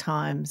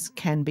sometimes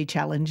can be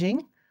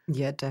challenging.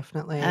 Yeah,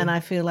 definitely. And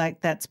I feel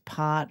like that's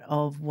part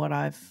of what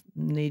I've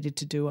needed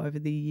to do over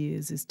the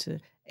years, is to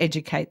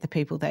educate the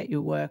people that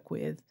you work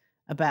with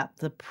about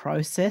the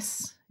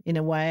process in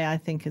a way I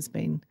think has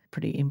been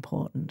pretty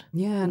important.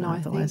 Yeah, no,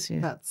 I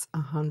think that's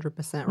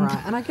 100%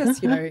 right. And I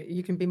guess,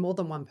 you can be more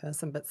than one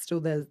person, but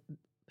still there's,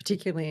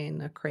 particularly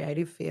in a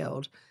creative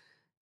field,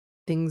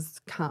 things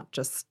you can't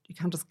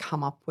just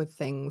come up with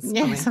things.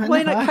 Yes, I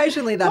mean,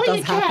 occasionally that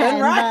does happen,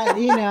 right?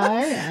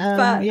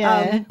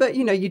 But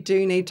you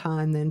do need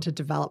time then to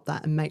develop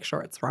that and make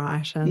sure it's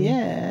right, and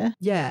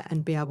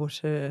and be able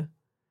to,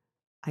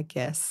 I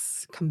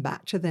guess, come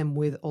back to them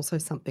with also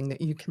something that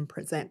you can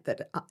present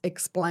that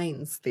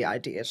explains the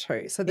idea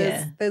too. So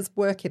there's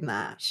work in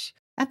that.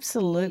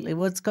 Absolutely.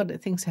 Well,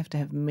 things have to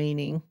have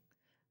meaning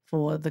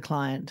for the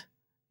client.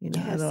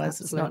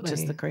 Otherwise it's not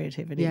just the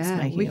creativity, it's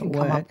making it work. We can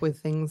come up with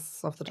things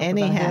off the top of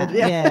our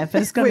head.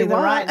 But it's got to be the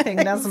right thing,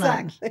 doesn't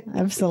it?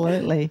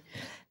 Absolutely.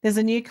 There's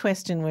a new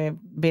question we've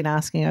been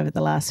asking over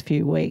the last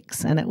few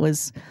weeks, and it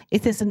was,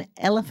 if there's an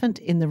elephant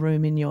in the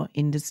room in your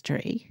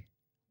industry,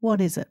 what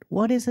is it?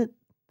 What is it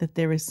that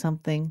there is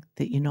something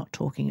that you're not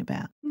talking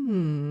about?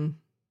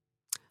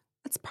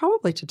 It's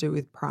probably to do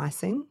with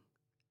pricing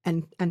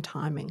and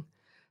timing.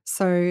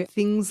 So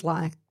things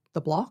like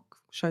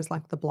shows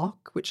like The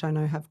Block, which I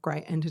know have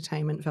great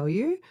entertainment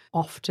value,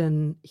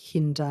 often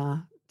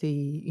hinder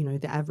the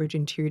average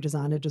interior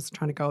designer just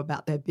trying to go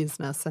about their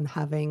business, and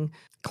having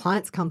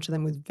clients come to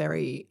them with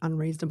very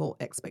unreasonable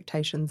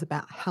expectations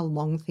about how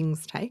long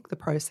things take, the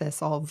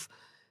process of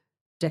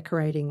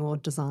decorating or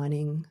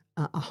designing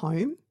a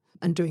home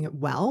and doing it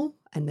well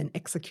and then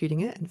executing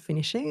it and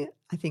finishing it.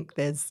 I think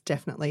there's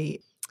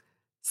definitely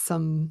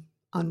some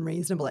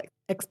unreasonable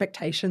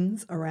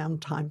expectations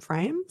around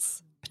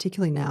timeframes.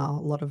 Particularly now,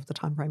 a lot of the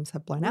timeframes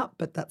have blown out,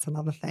 but that's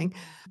another thing.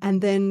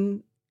 And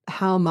then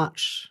how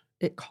much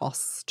it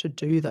costs to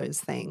do those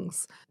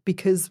things,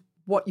 because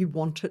what you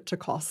want it to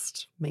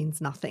cost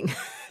means nothing.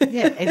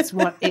 It's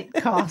what it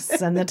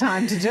costs and the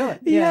time to do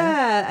it.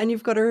 Yeah, and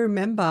you've got to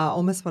remember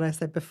almost what I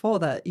said before,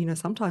 that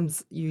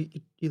sometimes you're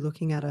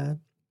looking at a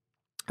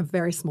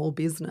very small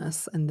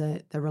business and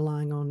they're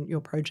relying on your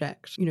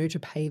project, to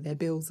pay their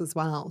bills as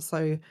well.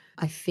 So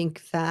I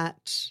think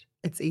that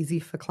it's easy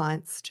for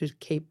clients to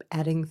keep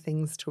adding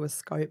things to a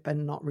scope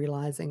and not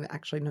realising that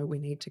actually, no, we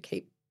need to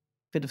keep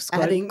bit of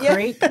scope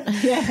creep.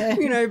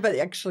 But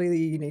actually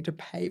you need to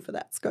pay for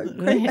that scope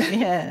creep.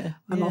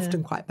 I'm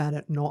often quite bad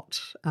at not,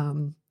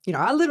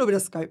 a little bit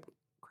of scope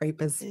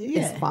creep is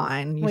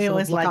fine. We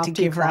always like to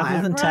give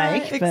rather than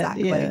take.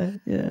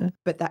 Exactly.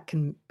 But that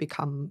can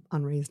become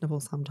unreasonable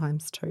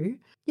sometimes too.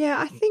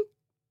 Yeah, I think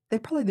they're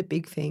probably the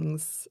big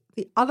things.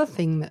 The other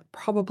thing that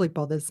probably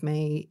bothers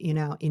me in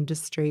our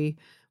industry,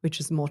 which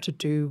is more to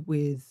do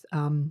with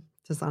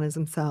designers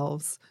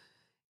themselves,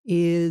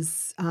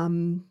 is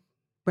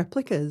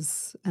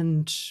replicas,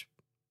 and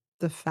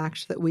the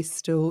fact that we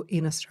still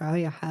in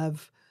Australia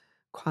have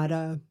quite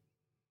a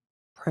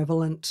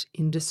prevalent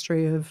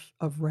industry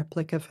of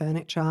replica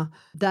furniture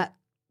that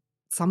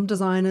some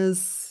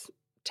designers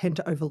tend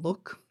to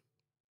overlook.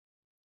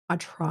 I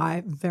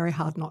try very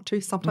hard not to.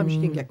 Sometimes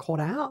you can get caught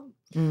out.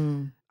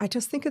 I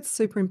just think it's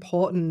super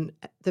important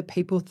that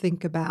people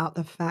think about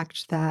the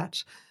fact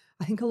that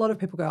I think a lot of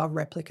people go,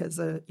 replicas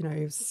are,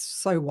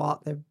 so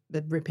what?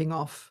 They're ripping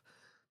off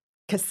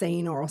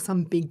Casino or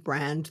some big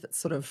brand that's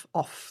sort of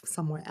off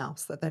somewhere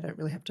else that they don't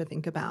really have to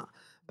think about.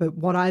 But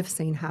what I've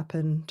seen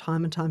happen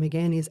time and time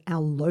again is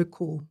our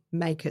local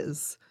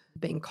makers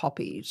being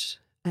copied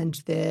and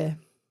their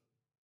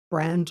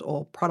brand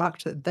or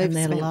product that they've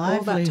spent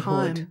all that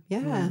time.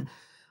 Yeah.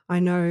 I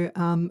know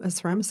a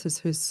ceramicist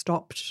who's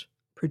stopped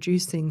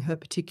producing her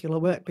particular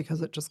work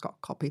because it just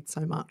got copied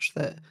so much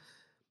that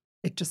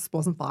it just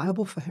wasn't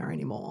viable for her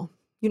anymore.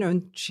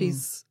 And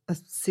she's a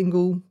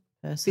single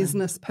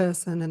business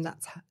person, and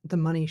that's the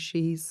money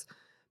she's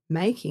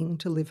making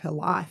to live her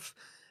life.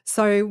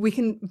 So we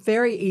can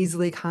very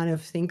easily kind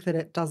of think that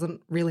it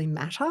doesn't really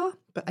matter,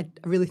 but I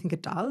really think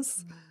it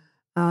does.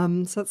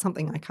 So it's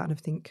something I kind of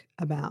think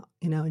about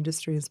in our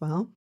industry as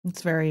well.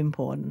 It's very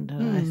important.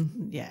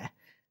 And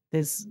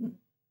there's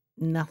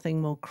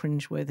nothing more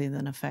cringeworthy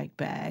than a fake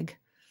bag.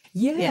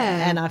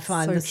 Yeah. And I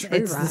find it's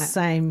the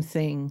same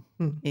thing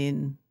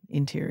in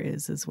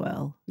interiors as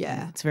well.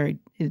 Yeah.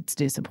 It's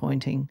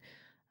disappointing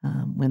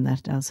when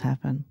that does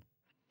happen.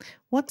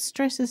 What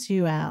stresses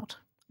you out?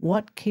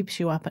 What keeps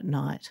you up at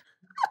night?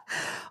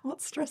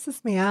 What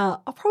stresses me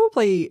out?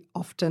 Probably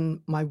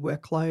often my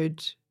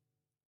workload.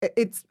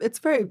 It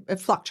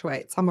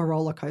fluctuates. I'm a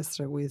roller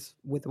coaster with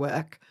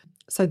work.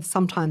 So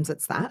sometimes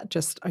it's that,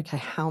 just, okay,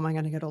 how am I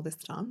going to get all this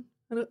done?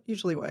 And it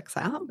usually works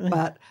out,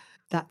 but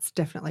that's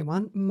definitely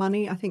one.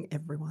 Money, I think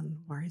everyone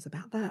worries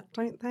about that,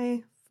 don't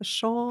they? For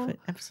sure.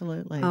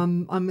 Absolutely.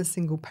 I'm a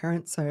single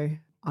parent, so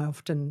I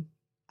often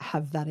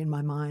have that in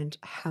my mind.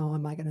 How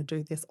am I going to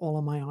do this all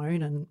on my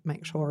own and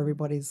make sure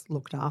everybody's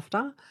looked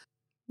after?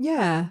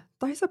 Yeah,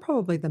 those are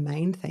probably the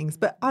main things.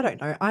 But I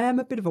don't know. I am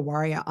a bit of a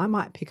worrier. I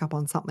might pick up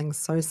on something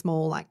so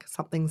small, like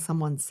something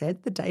someone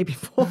said the day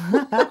before.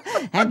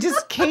 And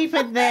just keep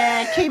it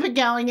there, keep it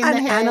going in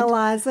the head. And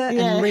analyse it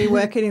and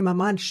rework it in my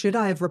mind. Should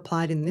I have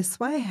replied in this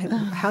way?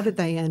 How did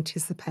they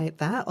anticipate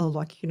that? Or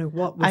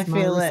what was my response? I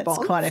feel that's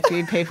quite a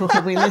few people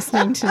who'll be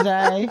listening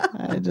today.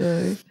 I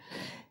do.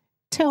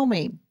 Tell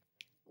me,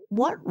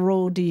 what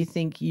rule do you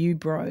think you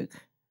broke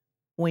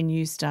when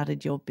you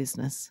started your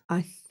business?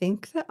 I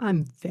think that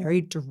I'm very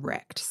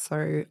direct.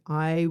 So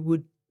I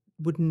would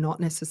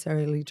not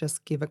necessarily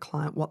just give a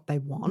client what they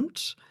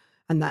want,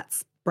 and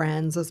that's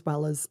brands as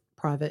well as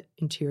private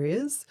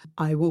interiors.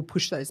 I will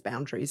push those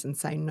boundaries and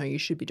say, no, you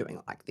should be doing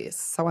it like this.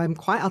 So I'm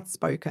quite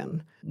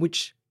outspoken,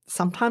 which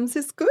sometimes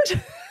is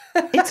good.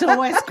 It's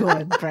always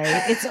good, Bree.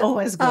 It's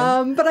always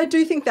good. But I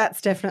do think that's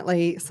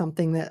definitely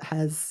something that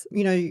has,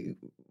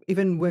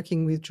 even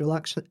working with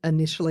Dulux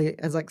initially,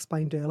 as I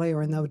explained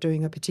earlier, and they were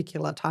doing a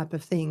particular type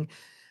of thing.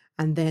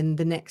 And then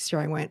the next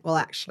year I went, well,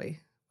 actually,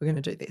 we're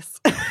going to do this.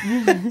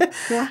 And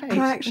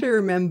I actually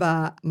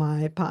remember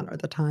my partner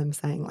at the time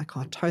saying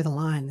toe the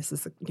line. This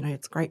is,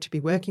 it's great to be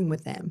working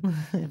with them.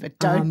 But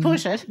don't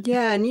push it.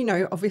 Yeah.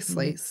 And,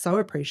 obviously so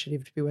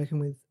appreciative to be working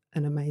with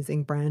an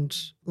amazing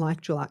brand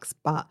like Dulux.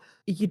 But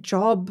your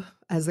job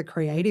as a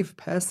creative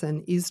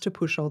person is to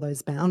push all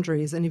those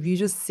boundaries. And if you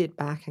just sit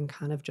back and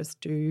kind of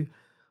just do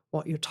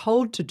what you're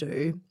told to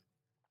do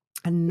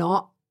and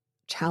not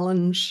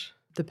challenge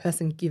the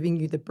person giving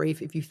you the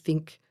brief, if you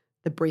think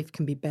the brief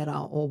can be better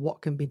or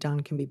what can be done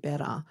can be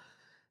better,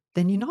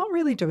 then you're not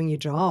really doing your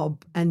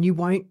job and you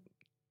won't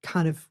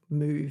kind of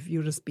move.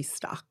 You'll just be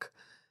stuck.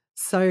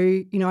 So,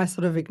 I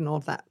sort of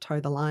ignored that toe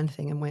the line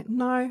thing and went,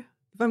 no,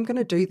 if I'm going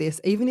to do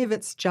this, even if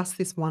it's just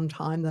this one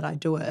time that I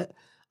do it,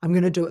 I'm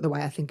going to do it the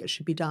way I think it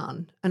should be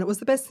done. And it was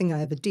the best thing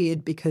I ever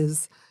did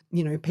because,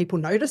 people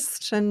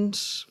noticed and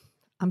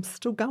I'm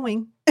still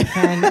going.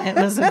 And it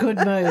was a good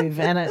move.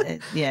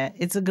 And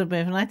it's a good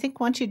move. And I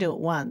think once you do it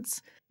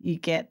once, you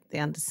get the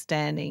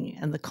understanding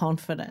and the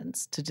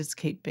confidence to just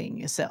keep being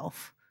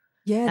yourself.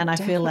 Yeah, and I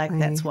definitely. feel like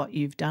that's what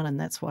you've done and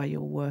that's why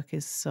your work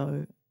is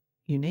so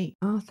unique.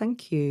 Oh,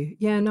 thank you.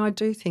 Yeah, no, I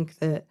do think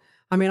that,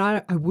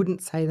 I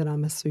wouldn't say that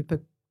I'm a super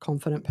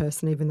confident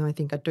person, even though I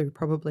think I do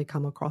probably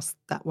come across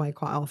that way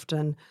quite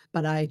often.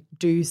 But I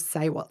do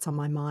say what's on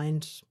my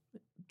mind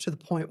to the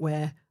point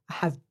where I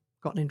have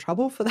gotten in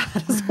trouble for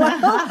that as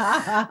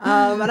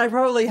well. And I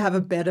probably have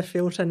a better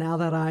filter now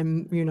that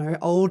I'm,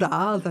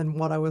 older than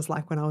what I was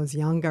like when I was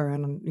younger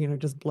and,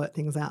 just blurt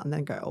things out and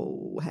then go,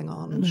 oh, hang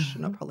on,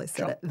 shouldn't have probably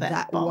said it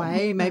that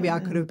way. Maybe I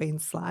could have been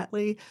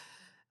slightly,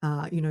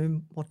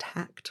 more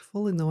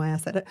tactful in the way I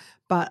said it.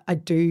 But I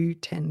do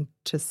tend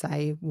to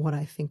say what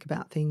I think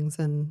about things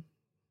and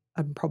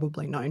I'm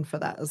probably known for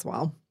that as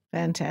well.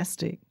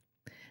 Fantastic.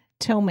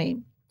 Tell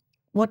me,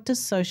 what does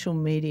social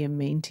media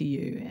mean to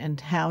you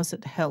and how has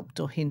it helped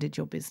or hindered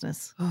your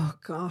business? Oh,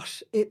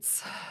 gosh,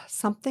 it's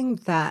something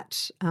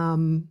that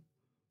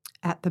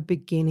at the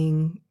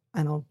beginning,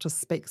 and I'll just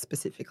speak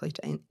specifically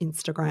to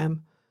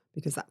Instagram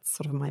because that's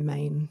sort of my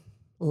main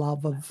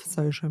love of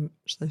social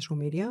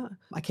media.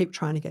 I keep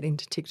trying to get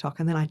into TikTok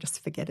and then I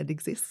just forget it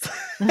exists.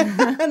 And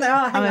then,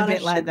 I'm a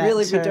bit like that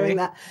really too. be doing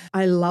that.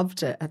 I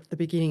loved it at the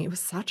beginning. It was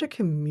such a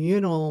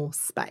communal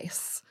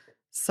space.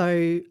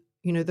 So,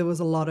 there was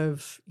a lot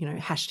of,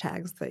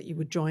 hashtags that you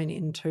would join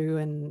into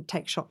and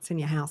take shots in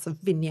your house of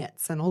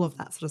vignettes and all of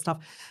that sort of stuff.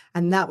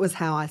 And that was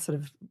how I sort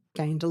of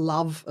gained a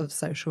love of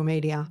social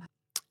media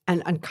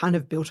and kind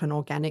of built an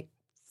organic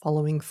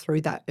following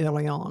through that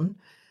early on.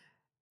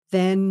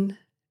 Then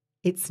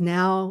it's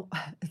now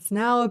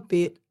a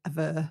bit of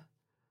a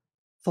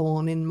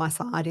thorn in my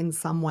side in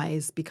some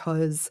ways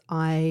because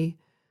I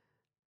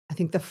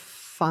think the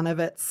fun of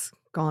it's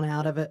gone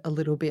out of it a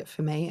little bit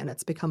for me, and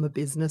it's become a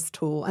business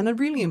tool and a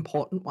really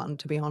important one,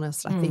 to be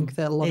honest. I think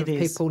that a lot of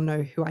people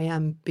know who I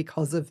am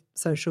because of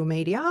social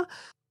media,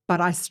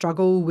 but I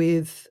struggle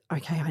with,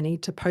 okay, I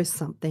need to post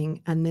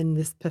something and then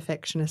this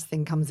perfectionist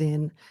thing comes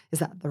in. Is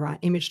that the right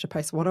image to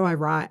post? What do I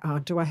write?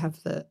 Do I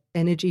have the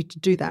energy to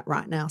do that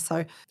right now?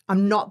 So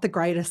I'm not the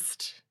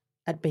greatest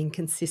at being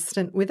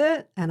consistent with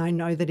it, and I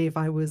know that if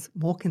I was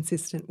more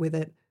consistent with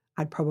it,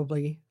 I'd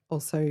probably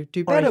also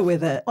do better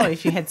with it. Or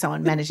if you had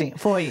someone managing it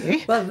for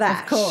you. Well,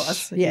 that, of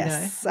course.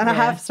 Yes. And I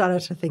have started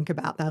to think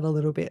about that a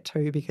little bit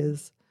too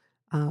because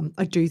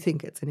I do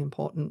think it's an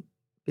important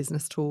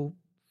business tool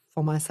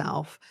for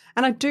myself.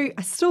 And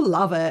I still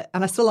love it.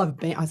 And I still love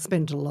I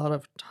spend a lot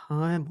of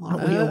time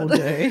on it. We all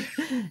do.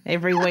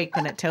 Every week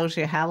when it tells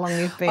you how long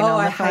you've been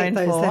on the phone I hate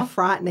those. for. They're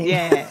frightening.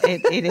 Yeah,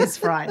 it is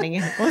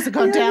frightening. Was it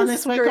gone down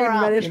this week or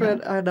up?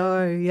 Management, I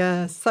know,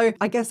 yeah. So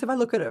I guess if I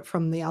look at it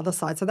from the other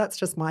side, so that's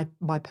just my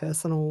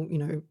personal,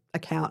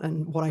 account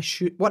and what I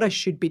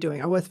should be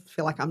doing. I always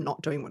feel like I'm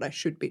not doing what I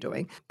should be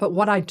doing. But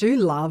what I do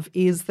love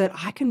is that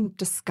I can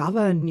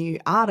discover new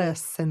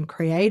artists and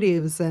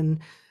creatives and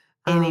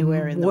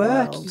anywhere in the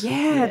world.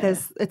 Yeah,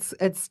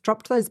 it's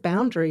dropped those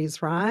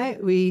boundaries,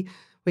 right? We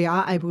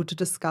are able to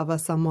discover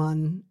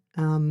someone,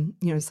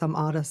 some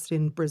artist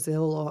in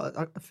Brazil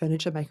or a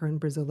furniture maker in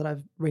Brazil that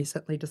I've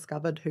recently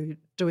discovered who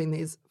doing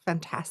these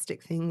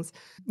fantastic things.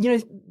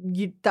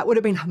 That would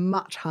have been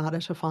much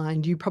harder to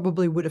find. You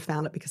probably would have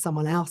found it because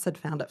someone else had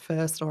found it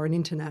first or an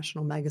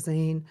international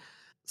magazine.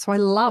 So I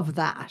love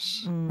that.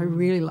 I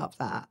really love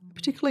that,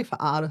 particularly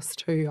for artists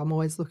too. I'm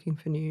always looking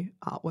for new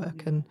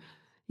artwork and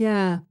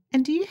yeah.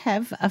 And do you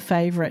have a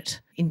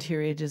favourite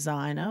interior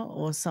designer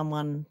or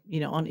someone,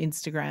 on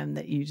Instagram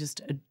that you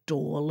just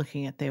adore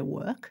looking at their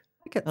work?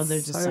 Oh,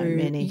 there's just so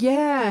many.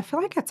 Yeah, I feel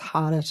like it's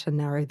harder to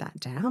narrow that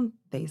down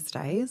these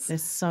days.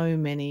 There's so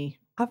many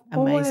I've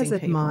amazing always people.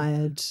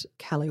 admired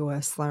Kelly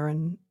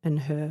Wersler and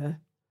her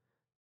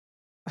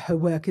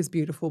work is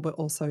beautiful, but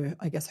also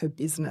I guess her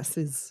business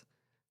is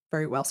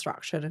very well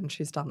structured and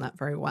she's done that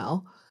very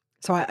well.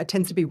 So it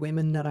tends to be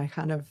women that I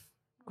kind of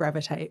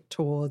gravitate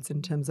towards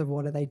in terms of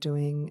what are they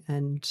doing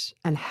and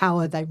how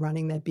are they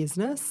running their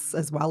business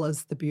as well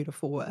as the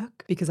beautiful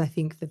work, because I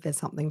think that there's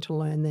something to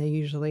learn there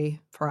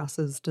usually for us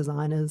as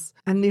designers.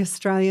 And the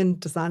Australian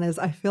designers,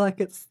 I feel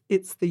like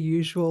it's the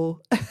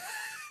usual.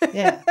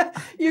 Yeah.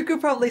 You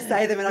could probably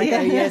say them and I go,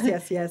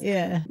 yes.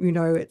 Yeah.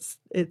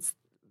 It's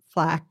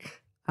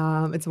Flack,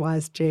 it's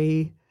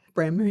YSG,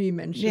 Brem, who you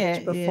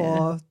mentioned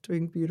before,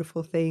 doing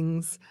beautiful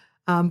things.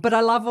 But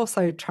I love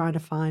also trying to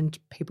find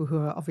people who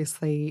are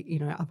obviously,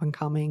 up and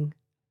coming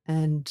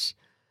and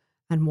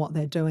what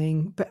they're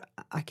doing. But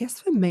I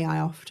guess for me, I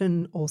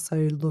often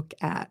also look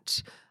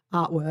at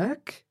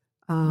artwork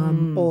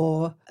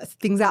or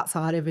things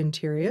outside of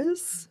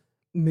interiors.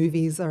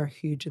 Movies are a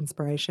huge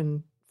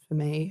inspiration for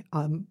me.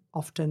 I'm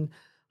often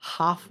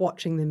half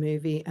watching the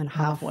movie and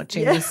half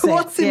watching the set.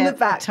 What's in the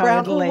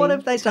background. Totally, or what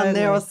have they done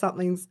there, or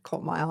something's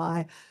caught my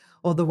eye,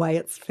 or the way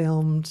it's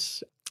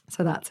filmed.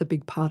 So that's a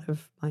big part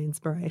of my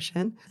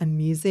inspiration. And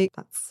music,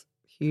 that's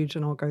huge,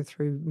 and I'll go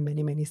through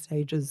many, many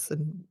stages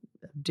and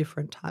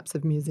different types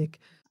of music.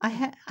 I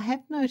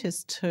have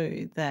noticed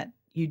too that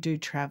you do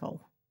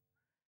travel.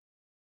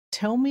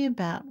 Tell me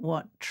about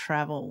what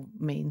travel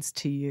means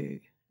to you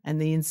and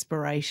the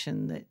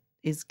inspiration that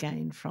is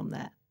gained from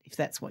that, if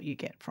that's what you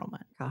get from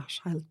it.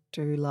 Gosh, I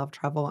do love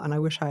travel, and I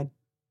wish I'd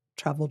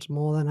travelled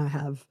more than I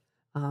have.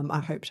 I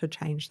hope to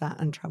change that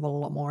and travel a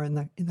lot more in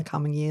the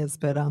coming years.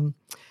 But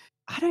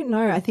I don't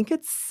know. I think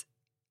it's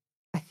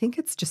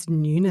just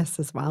newness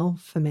as well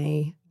for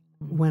me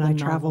when I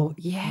travel.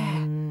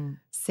 Yeah.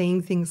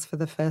 Seeing things for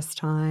the first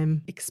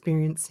time,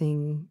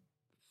 experiencing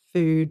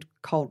food,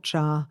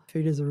 culture.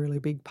 Food is a really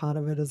big part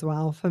of it as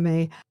well for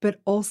me. But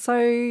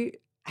also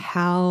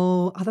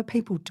how other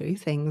people do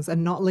things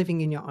and not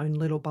living in your own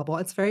little bubble.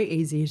 It's very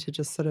easy to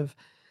just sort of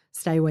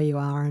stay where you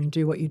are and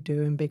do what you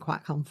do and be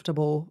quite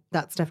comfortable.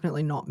 That's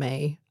definitely not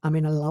me. I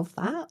mean, I love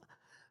that.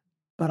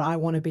 But I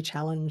want to be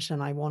challenged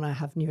and I want to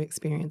have new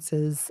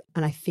experiences.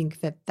 And I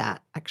think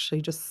that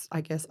actually just, I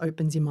guess,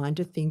 opens your mind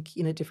to think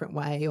in a different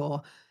way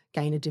or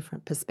gain a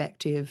different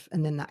perspective.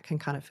 And then that can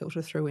kind of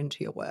filter through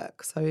into your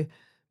work. So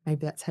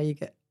maybe that's how you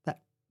get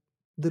that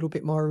little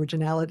bit more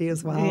originality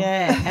as well.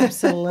 Yeah,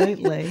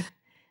 absolutely.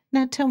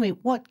 Now tell me,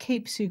 what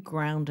keeps you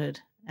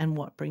grounded and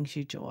what brings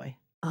you joy?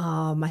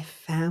 My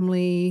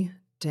family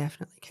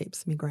definitely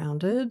keeps me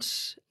grounded.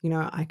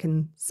 I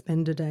can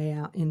spend a day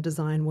out in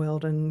design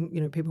world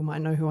and, people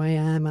might know who I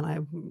am and I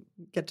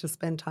get to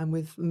spend time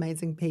with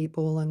amazing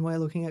people and we're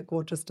looking at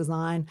gorgeous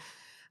design.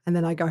 And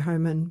then I go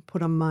home and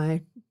put on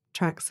my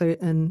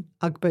tracksuit and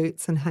Ugg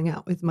boots and hang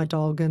out with my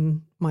dog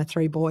and my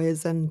 3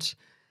 boys, and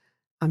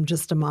I'm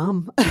just a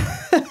mum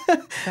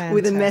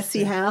with a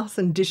messy house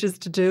and dishes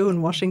to do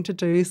and washing to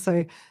do.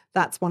 So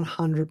that's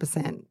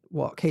 100%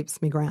 what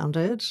keeps me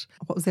grounded.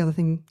 What was the other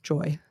thing?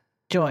 Joy.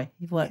 Joy.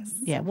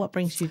 What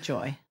brings you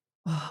joy?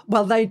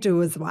 Well, they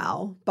do as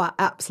well, but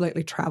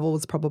absolutely travel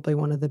is probably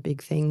one of the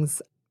big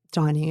things.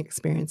 Dining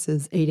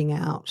experiences, eating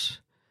out,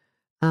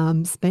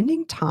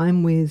 spending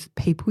time with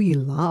people you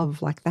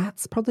love. Like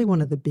that's probably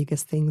one of the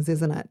biggest things,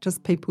 isn't it?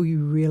 Just people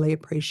you really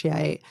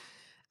appreciate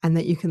and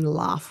that you can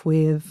laugh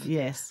with.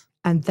 Yes.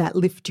 And that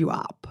lift you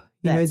up.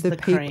 That's the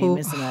people, cream,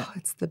 isn't it?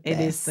 It's the best.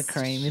 It is the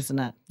cream, isn't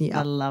it? Yeah.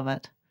 I love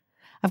it.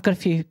 I've got a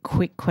few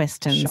quick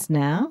questions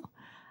now.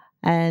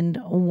 And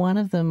one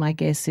of them, I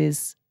guess,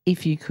 is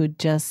if you could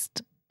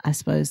just, I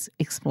suppose,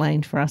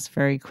 explain for us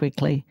very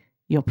quickly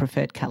your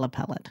preferred colour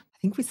palette. I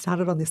think we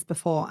started on this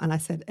before and I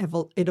said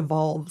it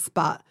evolves,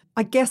 but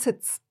I guess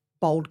it's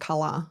bold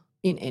colour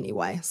in any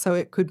way. So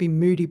it could be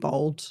moody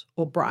bold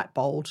or bright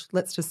bold.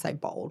 Let's just say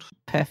bold.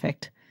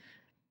 Perfect.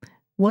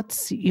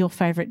 What's your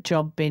favourite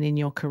job been in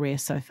your career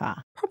so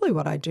far? Probably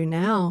what I do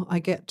now. I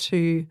get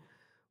to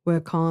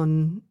work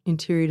on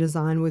interior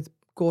design with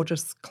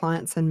gorgeous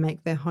clients and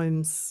make their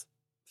homes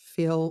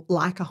feel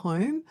like a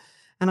home.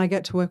 And I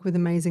get to work with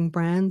amazing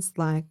brands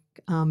like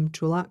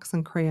Dulux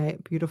and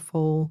create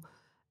beautiful,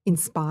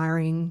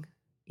 inspiring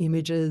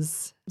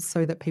images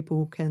so that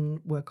people can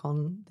work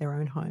on their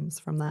own homes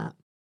from that.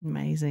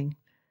 Amazing.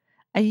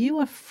 Are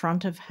you a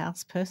front of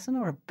house person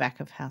or a back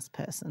of house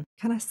person?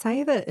 Can I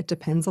say that it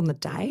depends on the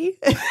day?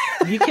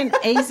 You can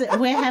easily.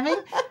 We're having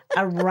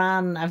a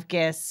run of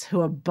guests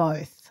who are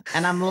both,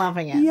 and I'm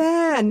loving it.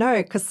 Yeah, no,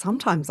 because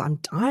sometimes I'm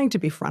dying to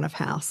be front of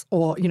house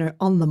or,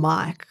 on the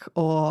mic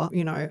or,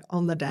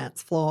 on the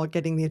dance floor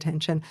getting the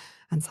attention.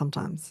 And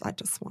sometimes I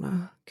just want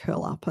to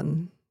curl up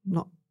and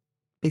not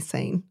be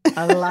seen.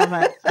 I love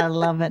it. I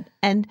love it.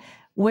 And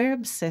we're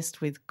obsessed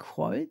with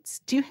quotes.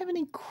 Do you have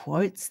any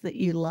quotes that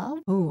you love?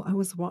 Oh, I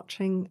was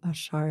watching a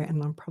show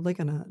and I'm probably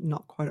going to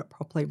not quote it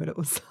properly, but it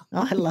was...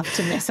 Oh, I love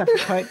to mess up a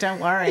quote,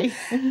 don't worry.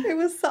 It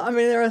was,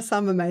 there are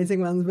some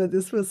amazing ones, but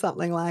this was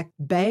something like,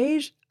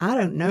 beige, I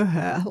don't know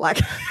her. Like...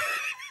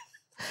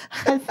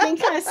 I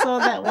think I saw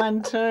that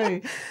one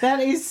too. That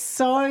is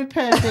so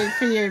perfect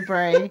for you,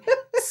 Bree.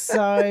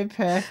 So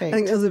perfect. I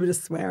think there was a bit of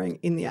swearing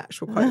in the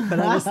actual quote, but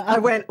I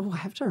went, I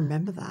have to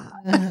remember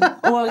that.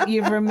 Well,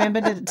 you've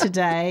remembered it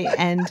today,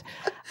 and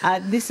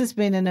this has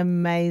been an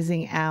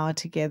amazing hour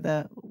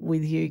together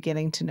with you,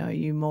 getting to know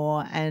you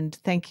more. And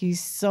thank you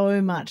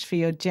so much for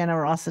your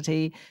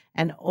generosity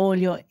and all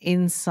your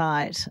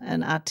insight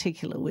and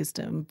articulate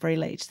wisdom. Bree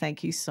Leech,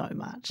 thank you so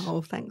much.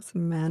 Oh, thanks,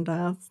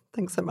 Amanda.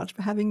 Thanks so much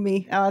for having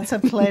me. Oh, it's a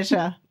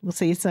pleasure. We'll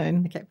see you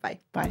soon. Okay, bye.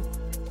 Bye.